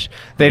baggage.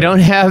 They don't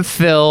have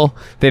Phil.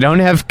 They don't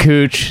have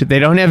Cooch. They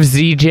don't have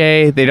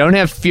ZJ. They don't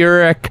have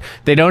Furyk.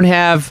 They don't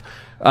have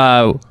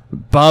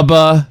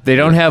Bubba. They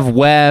don't have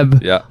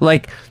Webb. Yeah.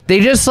 Like, they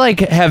just like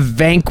have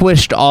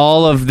vanquished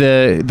all of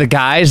the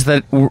guys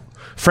that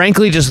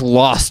frankly just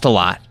lost a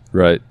lot.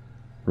 Right.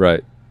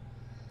 Right.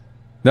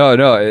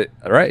 No.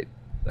 Right.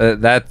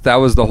 That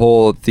was the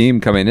whole theme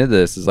coming into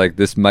this, is like,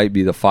 this might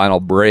be the final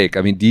break.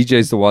 I mean,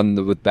 DJ's the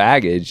one with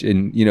baggage,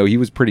 and he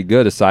was pretty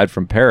good aside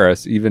from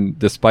Paris, even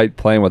despite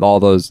playing with all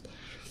those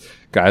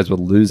guys with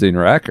losing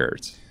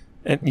records.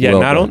 And yeah,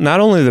 not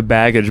only the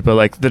baggage, but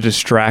like the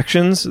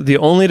distractions. The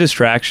only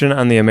distraction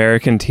on the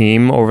American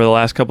team over the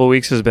last couple of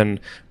weeks has been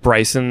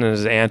Bryson and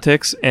his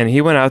antics, and he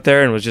went out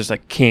there and was just a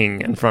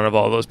king in front of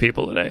all those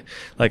people today.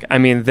 Like, I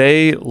mean,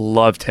 they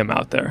loved him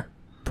out there.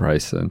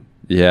 Bryson,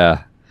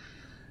 yeah.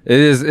 It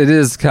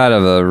is kind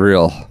of a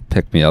real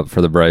pick-me-up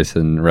for the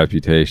Bryson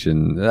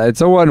reputation.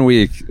 It's a 1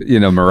 week,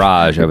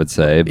 mirage, I would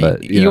say.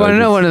 But you want to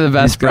know one of the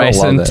best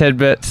Bryson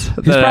tidbits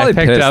that I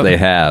picked up? They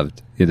have,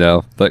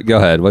 But go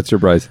ahead. What's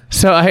your Bryson?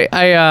 So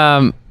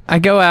I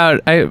go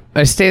out.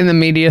 I stay in the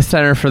media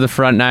center for the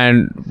front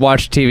nine.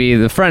 Watch TV.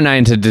 The front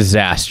nine's a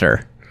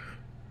disaster.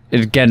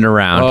 It's getting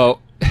around. Oh,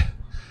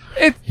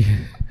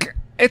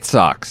 It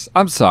sucks.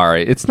 I'm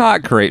sorry. It's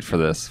not great for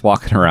this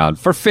walking around.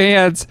 For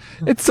fans,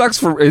 it sucks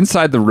for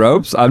inside the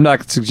ropes. I'm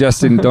not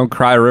suggesting don't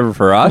cry a river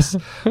for us.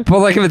 But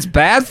like, if it's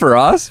bad for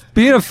us,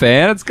 being a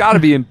fan, it's got to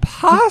be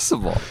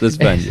impossible, this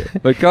venue.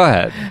 But go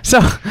ahead.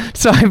 So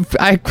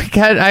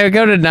I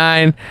go to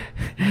 9,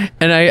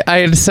 and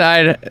I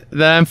decide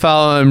that I'm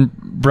following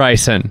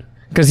Bryson.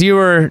 Because you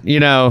were,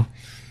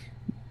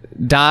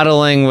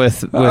 dawdling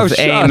with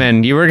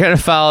Eamon. You were going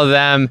to follow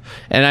them,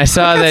 and I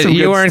saw that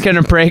you weren't going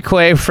to break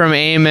away from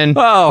Eamon.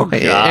 Oh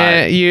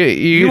God!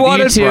 You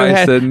wanted two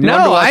Bryson.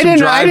 I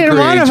didn't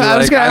want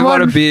to. I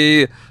want to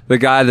be the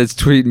guy that's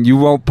tweeting, you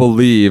won't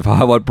believe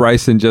what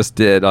Bryson just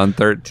did on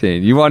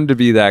 13. You wanted to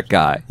be that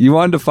guy. You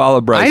wanted to follow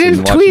Bryson. I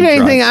didn't tweet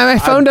anything. My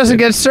phone doesn't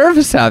get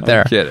service out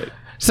there. I'm kidding.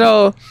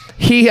 So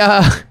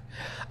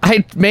I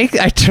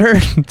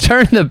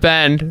turn the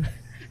bend.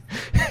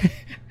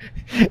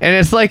 And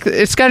it's like,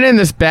 it's kind of in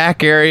this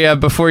back area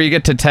before you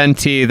get to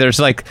 10T. There's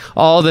like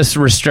all this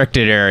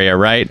restricted area,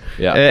 right?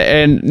 Yeah.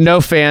 And no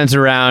fans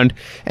around.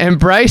 And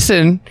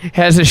Bryson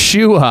has a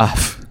shoe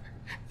off.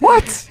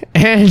 What?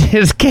 And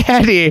his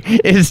caddy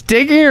is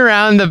digging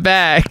around the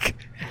back.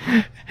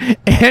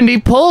 And he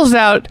pulls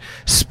out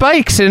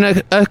spikes in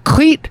a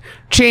cleat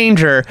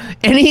changer,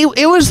 and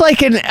it was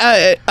like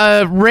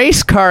a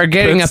race car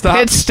getting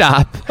pit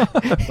stop.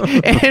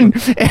 and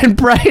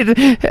Brian,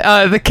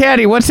 the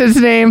caddy, what's his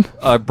name?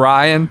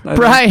 Brian.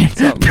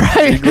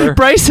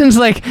 Bryson's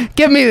like,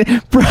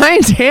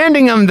 Brian's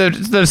handing him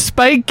the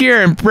spike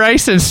gear, and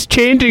Bryson's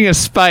changing his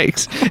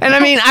spikes. And I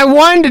mean, I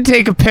wanted to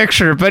take a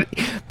picture, but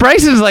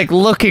Bryson's like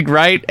looking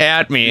right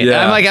at me.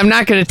 Yeah. I'm like, I'm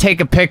not going to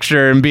take a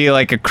picture and be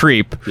like a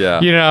creep.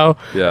 Yeah.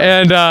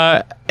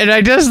 Yeah. And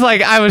I just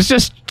like, I was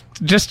just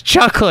just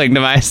chuckling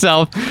to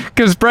myself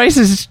because Bryce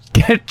is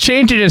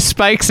changing his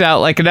spikes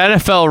out like an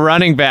NFL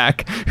running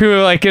back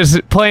who like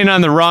is playing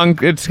on the wrong.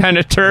 It's kind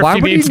of turf. Why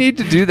would he need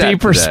to do that?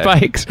 Deeper today?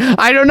 Spikes.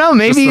 I don't know.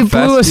 Maybe he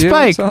blew a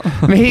spike.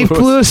 Maybe he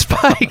blew a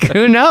spike.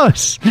 Who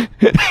knows?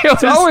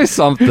 It's always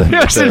something. It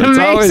was an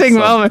amazing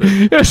moment.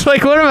 It was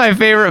like one of my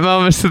favorite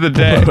moments of the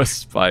day. Blew a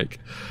spike.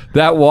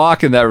 That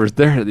walk and that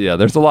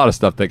there's a lot of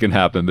stuff that can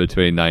happen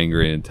between 9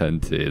 green and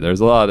 10T. There's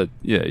a lot of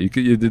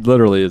it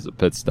literally is a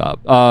pit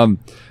stop. All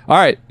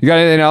right, you got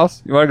anything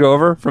else you want to go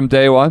over from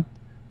day one?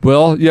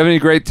 Will, you have any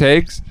great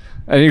takes?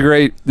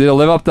 Did it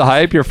live up to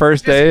hype your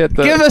first day at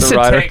the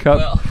Ryder Cup?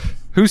 Will.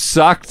 Who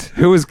sucked?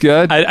 Who was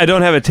good? I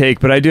don't have a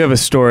take, but I do have a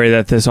story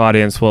that this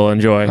audience will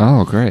enjoy.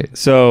 Oh, great.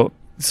 So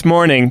this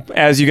morning,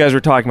 as you guys were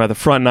talking about, the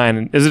front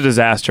nine is a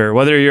disaster.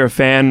 Whether you're a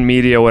fan,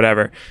 media,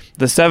 whatever.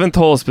 The 7th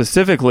hole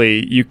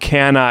specifically, you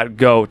cannot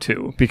go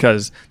to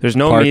because there's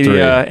no Part media,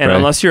 3, and right.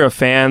 unless you're a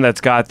fan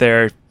that's got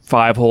there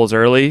 5 holes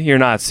early, you're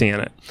not seeing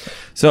it.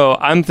 So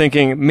I'm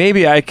thinking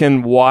maybe I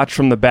can watch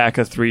from the back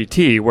of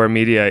 3T where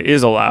media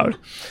is allowed.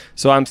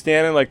 So I'm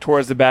standing like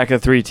towards the back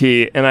of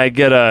 3T, and I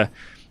get a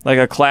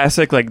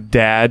classic like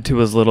dad to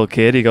his little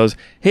kid. He goes,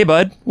 "Hey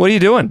bud, what are you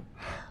doing?"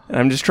 And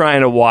I'm just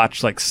trying to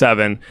watch like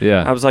 7.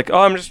 Yeah. I was like,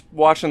 "Oh, I'm just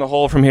watching the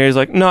hole from here." He's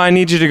like, "No, I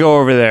need you to go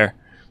over there."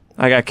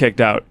 I got kicked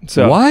out.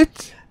 So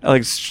What?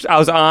 Like I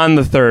was on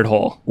the 3rd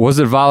hole. Was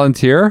it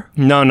volunteer?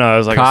 No, it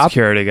was like Cop? a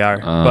security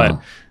guard. Oh.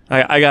 But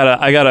I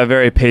got a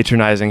very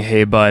patronizing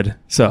 "Hey bud."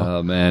 So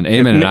Oh man,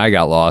 Eamon and I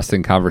got lost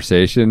in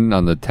conversation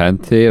on the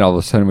 10th tee, and all of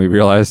a sudden we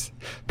realized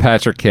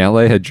Patrick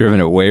Cantlay had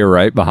driven it way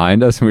right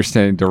behind us, and we were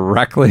standing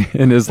directly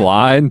in his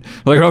line.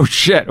 Like, oh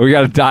shit, we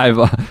got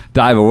to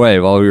dive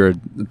away while we were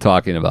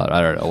talking about,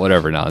 I don't know,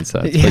 whatever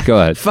nonsense. But go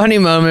ahead. Funny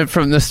moment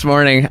from this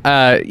morning.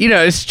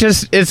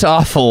 It's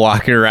awful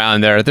walking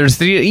around there.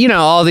 There's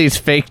all these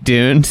fake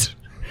dunes.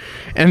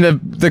 And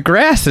the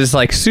grass is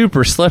like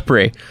super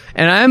slippery.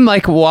 And I'm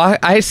like,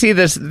 I see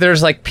this.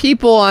 There's like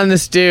people on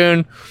this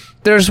dune.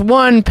 There's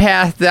one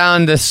path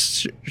down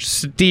this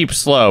steep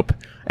slope.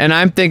 And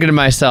I'm thinking to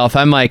myself,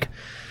 I'm like,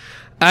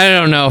 I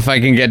don't know if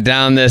I can get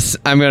down this.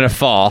 I'm going to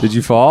fall. Did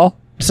you fall?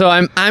 So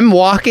I'm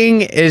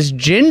walking as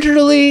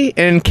gingerly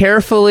and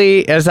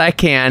carefully as I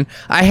can.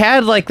 I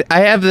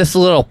have this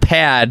little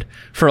pad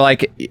for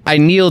I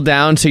kneel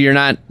down so you're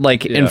not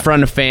in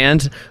front of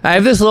fans. I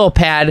have this little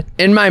pad.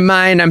 In my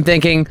mind, I'm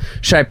thinking,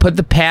 should I put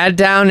the pad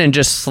down and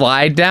just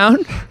slide down?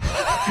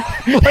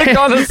 Like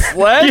on a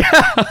sled?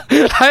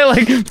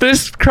 Yeah.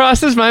 This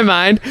crosses my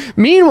mind.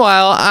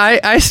 Meanwhile,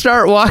 I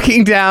start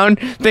walking down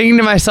thinking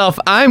to myself,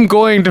 I'm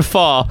going to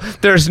fall.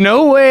 There's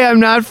no way I'm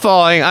not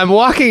falling. I'm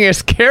walking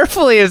as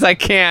carefully as I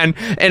can,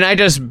 and I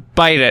just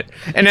bite it.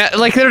 And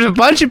there's a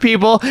bunch of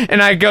people,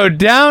 and I go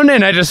down,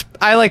 and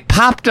I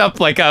popped up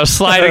like I was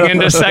sliding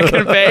into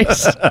second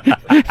base,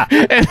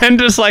 and then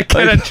just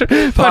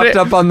popped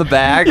up on the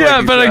bag.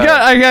 Yeah, but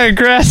I got a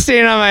grass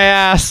stain on my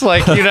ass.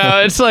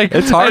 It's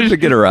it's hard to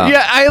get around.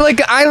 Yeah, I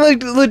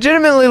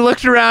legitimately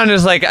looked around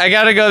as I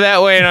gotta go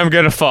that way, and I'm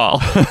gonna fall.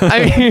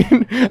 I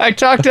mean, I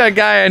talked to a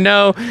guy I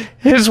know.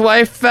 His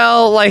wife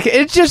fell.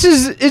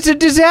 It's a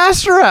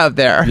disaster out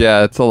there.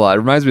 Yeah, it's a lot.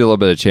 It reminds me a little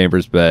bit of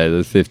Chambers Bay,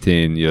 the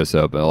 15 U.S.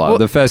 Open. A lot.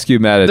 The fescue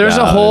met it. There's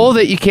a hole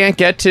that you can't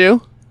get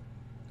to.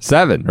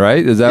 7,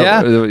 right? Is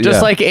that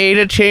just like 8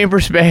 at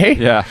Chambers Bay.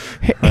 Yeah.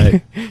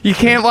 Right. You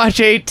can't watch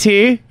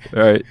 8T.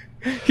 Right.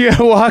 You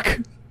gotta walk.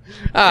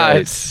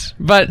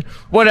 But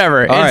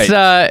whatever. All it's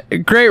a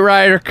great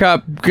Ryder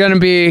Cup. Gonna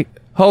be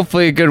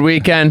hopefully a good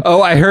weekend.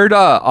 Oh, I heard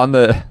on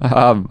the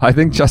I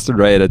think Justin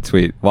Ray had a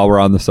tweet while we're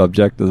on the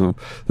subject of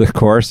the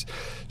course.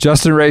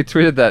 Justin Ray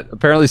tweeted that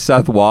apparently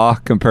Seth Waugh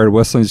compared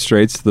Whistling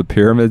Straits to the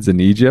pyramids in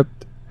Egypt.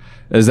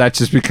 Is that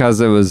just because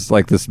it was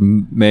like this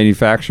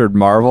manufactured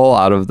marvel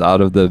out of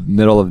the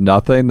middle of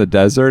nothing, the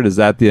desert? Is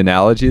that the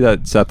analogy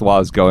that Seth Waugh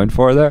is going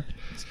for there?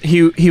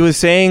 He was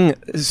saying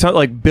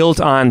something built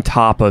on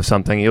top of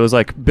something. It was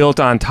built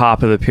on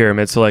top of the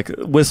pyramid. So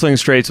Whistling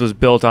Straits was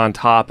built on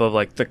top of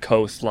the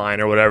coastline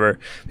or whatever.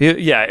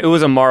 Yeah, it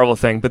was a marvel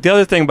thing. But the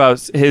other thing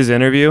about his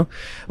interview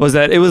was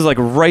that it was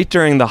right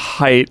during the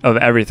height of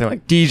everything.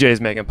 DJ's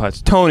making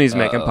putts, Tony's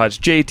making putts,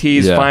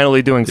 JT's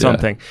finally doing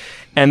something.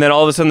 And then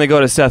all of a sudden they go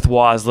to Seth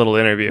Waugh's little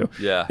interview.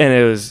 Yeah. And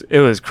it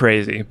was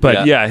crazy.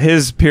 But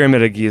his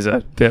Pyramid of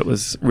Giza bit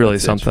was really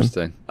something.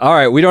 Interesting. All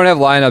right, we don't have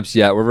lineups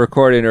yet. We're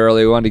recording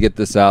early. We wanted to get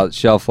this out.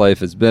 Shelf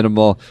life is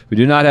minimal. We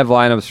do not have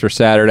lineups for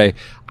Saturday.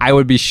 I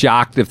would be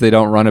shocked if they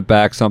don't run it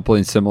back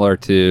something similar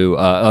to,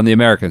 on the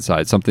American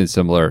side, something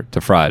similar to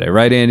Friday.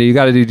 Right, Andy? You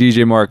got to do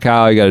DJ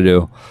Morikawa. You got to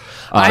do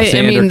I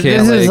mean,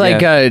 this is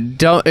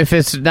don't, if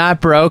it's not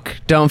broke,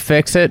 don't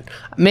fix it.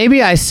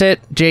 Maybe I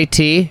sit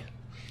JT.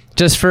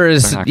 Just for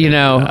his,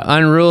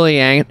 unruly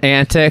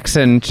antics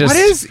and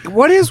just...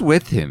 What is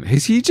with him?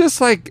 Is he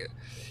just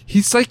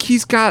He's like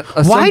he's got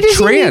a Why does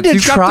he need to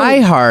try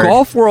hard?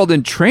 Golf world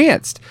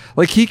entranced.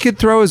 Like he could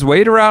throw his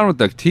weight around with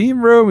the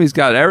team room. He's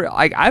got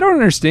I don't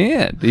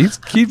understand.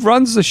 He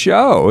runs the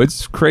show.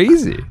 It's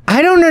crazy.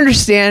 I don't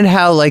understand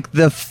how like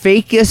the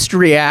fakest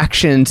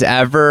reactions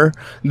ever.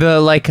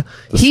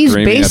 He's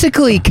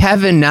basically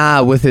Kevin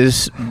Na with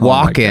his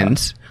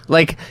walk-ins.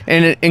 Like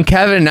and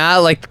Kevin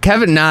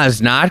Na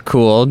is not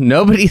cool.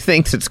 Nobody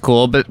thinks it's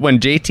cool, but when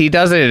JT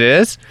does it, it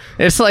is.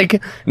 It's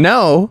like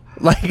no,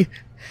 like.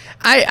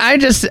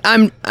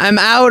 I'm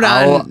out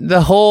on the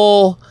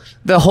whole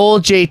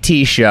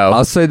JT show.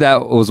 I'll say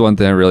that was one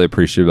thing I really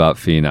appreciate about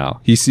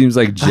Finau. He seems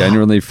like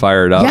genuinely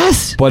fired up.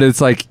 Yes, but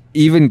it's like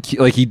even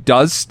like he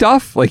does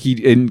stuff like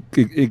he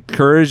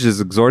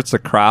encourages, exhorts the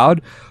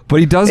crowd,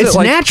 but he does it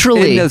like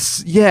naturally.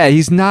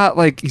 He's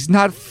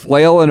not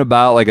flailing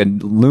about like a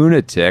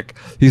lunatic.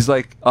 He's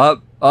like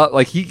up.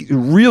 Like he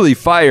really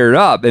fired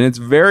up, and it's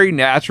very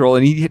natural,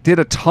 and he did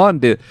a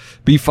ton to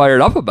be fired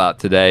up about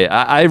today.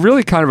 I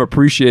really kind of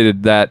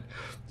appreciated that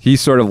he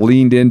sort of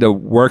leaned into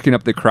working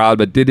up the crowd,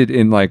 but did it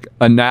in like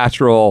a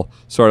natural,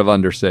 sort of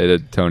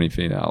understated Tony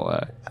Finau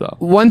way. So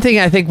one thing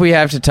I think we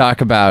have to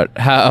talk about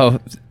how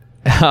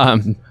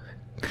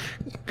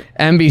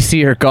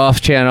NBC or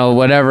Golf Channel,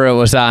 whatever it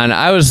was on,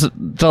 I was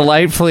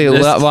delightfully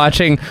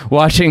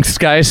watching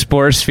Sky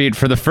Sports Feed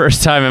for the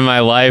first time in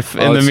my life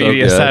in the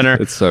media center.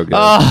 It's so good.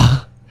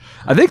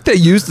 I think they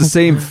use the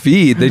same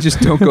feed. They just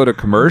don't go to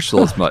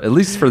commercials much, at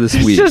least for this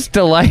week. It's just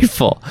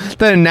delightful.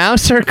 The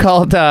announcer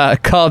called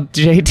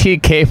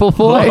JT Cable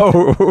Boy.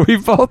 Oh, we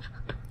both.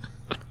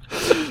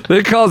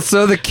 They called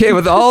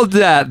with all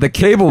that the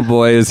Cable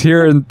Boy is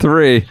here in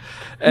 3.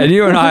 And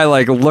you and I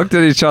like looked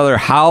at each other,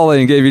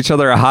 howling, and gave each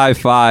other a high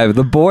five.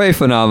 The boy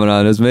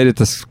phenomenon has made it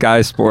to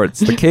Sky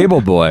Sports. The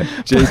Cable Boy,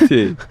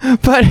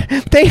 JT.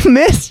 But they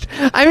missed.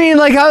 I mean,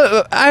 like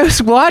I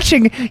was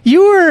watching.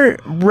 You were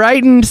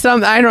writing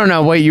something. I don't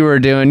know what you were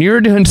doing. You were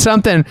doing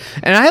something,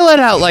 and I let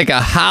out like a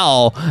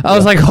howl. I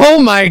was like,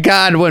 "Oh my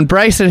god!" When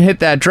Bryson hit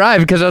that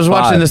drive, because I was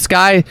watching the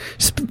Sky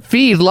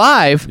feed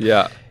live.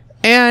 Yeah.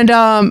 And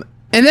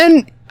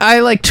then I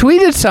like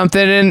tweeted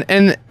something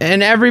and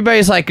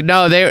everybody's like,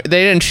 no, they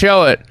didn't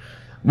show it.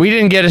 We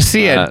didn't get to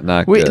see it.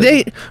 Not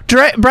good.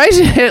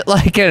 Bryson hit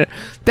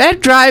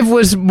that drive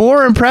was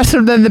more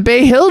impressive than the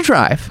Bay Hill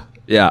drive.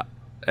 Yeah.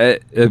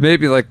 It may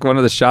be like one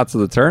of the shots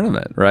of the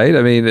tournament, right?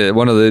 I mean,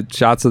 one of the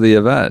shots of the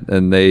event,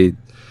 and they,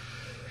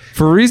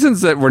 for reasons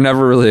that were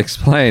never really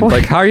explained,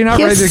 like how are you not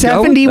ready to go?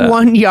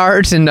 71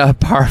 yards in a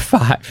par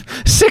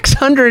 5,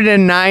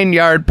 609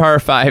 yard par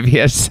 5. He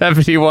has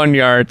 71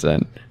 yards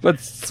in. But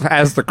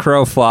as the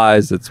crow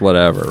flies, it's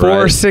whatever.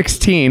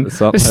 416.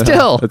 Right?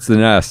 Still, it's the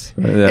nest.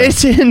 Yeah.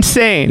 It's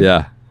insane.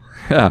 Yeah.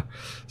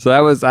 So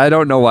that was. I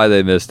don't know why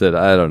they missed it.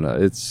 I don't know.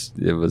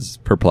 It was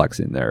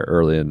perplexing there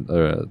early in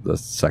the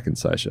second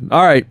session.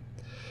 All right,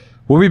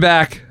 we'll be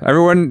back.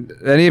 Everyone,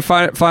 any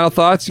final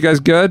thoughts? You guys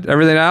good?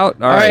 Everything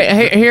out? All right.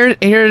 Hey,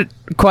 here,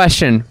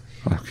 question.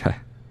 Okay.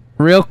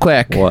 Real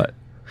quick. What?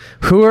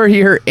 Who are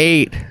your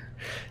 8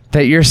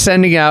 that you're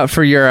sending out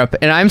for Europe?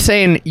 And I'm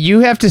saying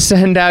you have to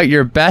send out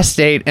your best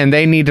 8, and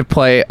they need to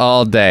play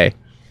all day.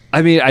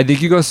 I mean, I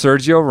think you go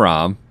Sergio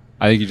Rahm.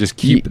 I think you just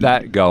keep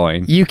that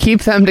going. You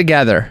keep them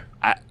together.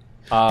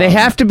 They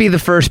have to be the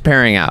first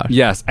pairing out.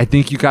 Yes, I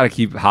think you got to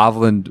keep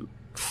Hovland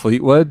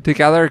Fleetwood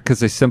together because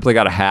they simply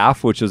got a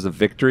half, which was a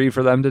victory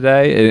for them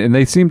today. And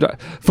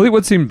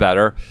Fleetwood seemed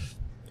better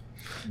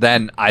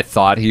than I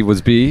thought he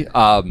was be.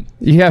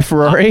 You have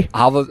Rory?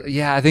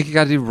 Yeah, I think you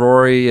got to do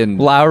Rory and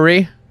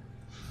Lowry.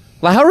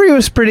 Lowry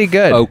was pretty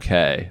good.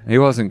 Okay. He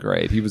wasn't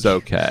great. He was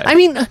okay. I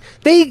mean,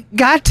 they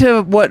got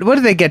to, what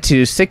did they get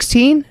to?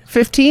 16?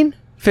 15?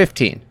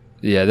 15.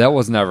 Yeah, that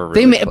was never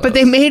really close. But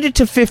they made it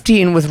to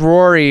 15 with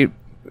Rory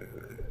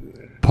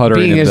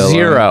puttering being and a billowing.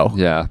 0.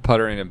 Yeah,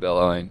 puttering and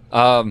billowing.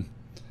 I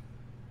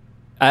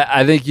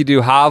think you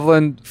do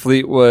Hovland,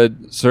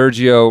 Fleetwood,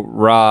 Sergio,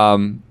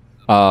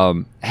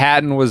 Rahm.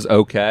 Hatton was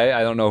okay.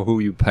 I don't know who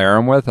you pair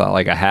him with,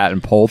 like a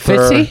Hatton Poulter.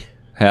 Fitzy?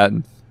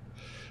 Hatton.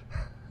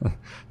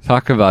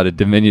 Talk about a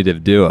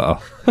diminutive duo.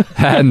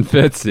 Hatton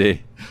Fitzy.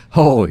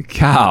 Holy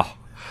cow.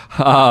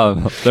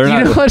 They're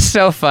not what's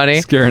so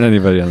funny? Scaring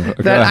anybody on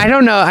the I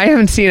don't know. I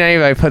haven't seen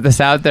anybody put this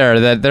out there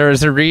that there was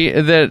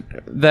that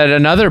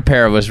another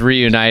pair was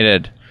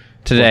reunited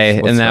today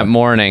what's in that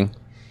morning.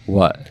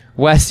 What?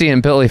 Westy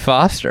and Billy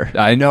Foster.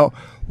 I know.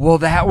 Well,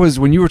 that was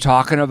when you were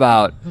talking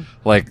about,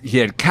 like, he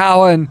had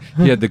Cowan,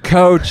 he had the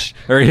coach,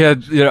 or he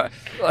had,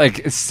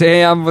 like,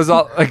 Sam was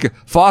all, like,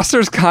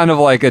 Foster's kind of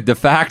like a de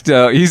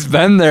facto, he's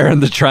been there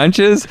in the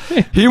trenches.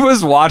 He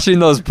was watching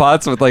those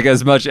putts with, like,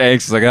 as much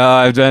angst, like, oh,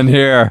 I've been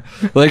here.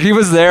 Like, he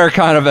was there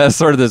kind of as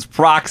sort of this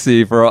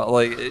proxy for,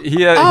 like,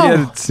 he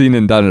had seen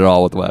and done it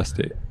all with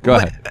Westy. Go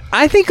ahead.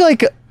 I think,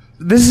 like,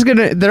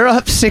 they're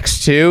up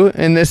 6-2,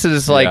 and this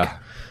is, like,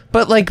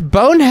 but, like,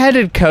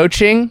 boneheaded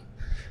coaching.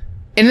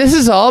 And this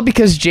is all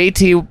because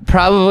JT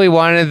probably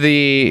wanted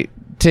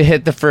to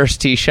hit the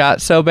first tee shot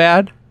so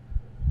bad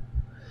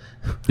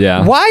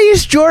Yeah. Why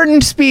is Jordan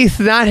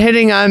Spieth not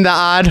hitting on the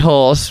odd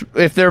holes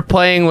if he's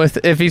playing with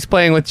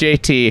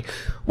JT?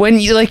 When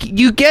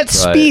you get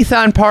Spieth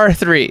on par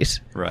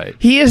threes. Right.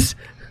 He is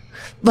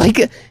like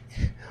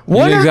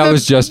You think that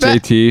was just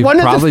JT?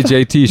 Probably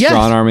JT yes.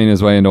 strong arming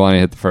his way into wanting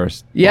to hit the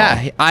first.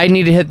 Yeah, ball. I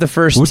need to hit the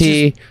first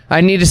tee.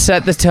 I need to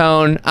set the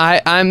tone.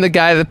 I'm the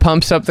guy that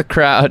pumps up the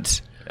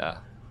crowds.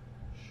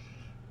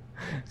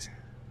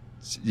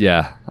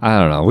 Yeah, I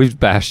don't know. We've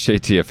bashed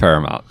JT a fair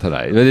amount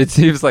tonight, but it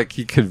seems like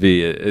he could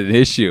be an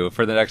issue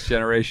for the next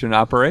generation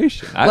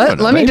operation.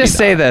 Let me just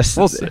say this: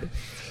 we'll see.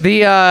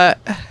 There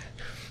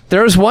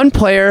was one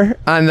player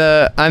on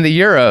the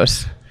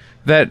Euros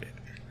that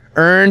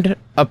earned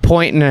a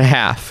point and a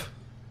half.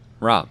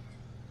 Wrong.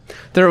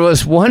 There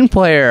was one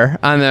player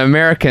on the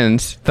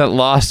Americans that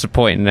lost a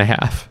point and a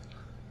half.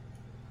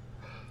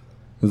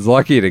 It was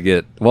lucky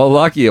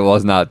it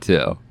was not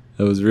 2.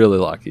 It was really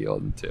lucky it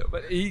wasn't 2,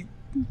 but he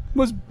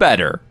was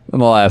better in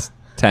the last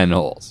 10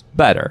 holes.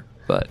 Better.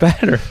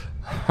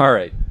 All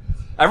right.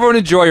 Everyone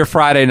enjoy your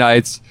Friday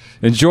nights.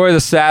 Enjoy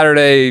the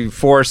Saturday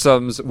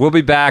foursomes. We'll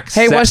be back.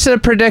 Hey, what's the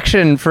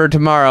prediction for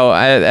tomorrow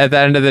at the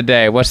end of the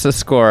day? What's the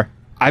score?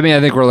 I mean,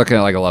 I think we're looking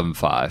at like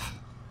 11-5.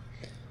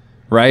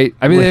 Right?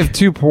 I mean, they have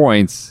 2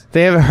 points.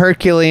 They have a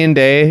Herculean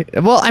day.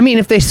 Well, I mean,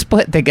 if they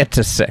split, they get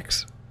to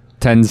 6.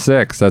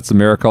 10-6. That's a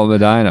miracle in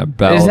Medina.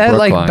 Is that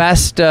like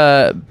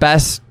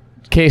best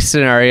case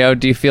scenario?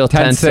 Do you feel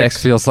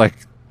 10-6 feels like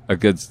a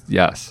good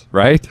yes,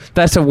 right?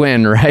 That's a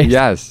win, right?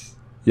 Yes.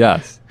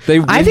 They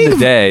win the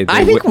day.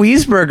 I think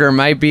Wiesberger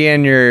might be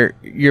in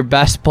your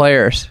best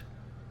players.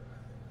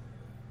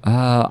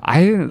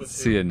 I didn't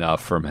see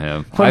enough from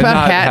him. What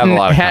about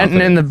Hatton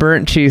and the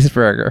burnt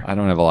cheeseburger? I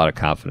don't have a lot of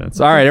confidence.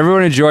 All right,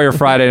 everyone enjoy your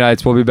Friday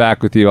nights. We'll be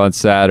back with you on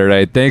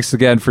Saturday. Thanks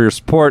again for your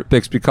support.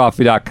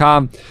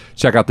 BixbyCoffee.com.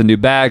 Check out the new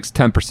bags,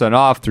 10%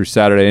 off through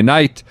Saturday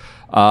night.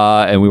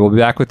 And we will be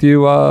back with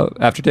you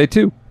after day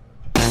 2.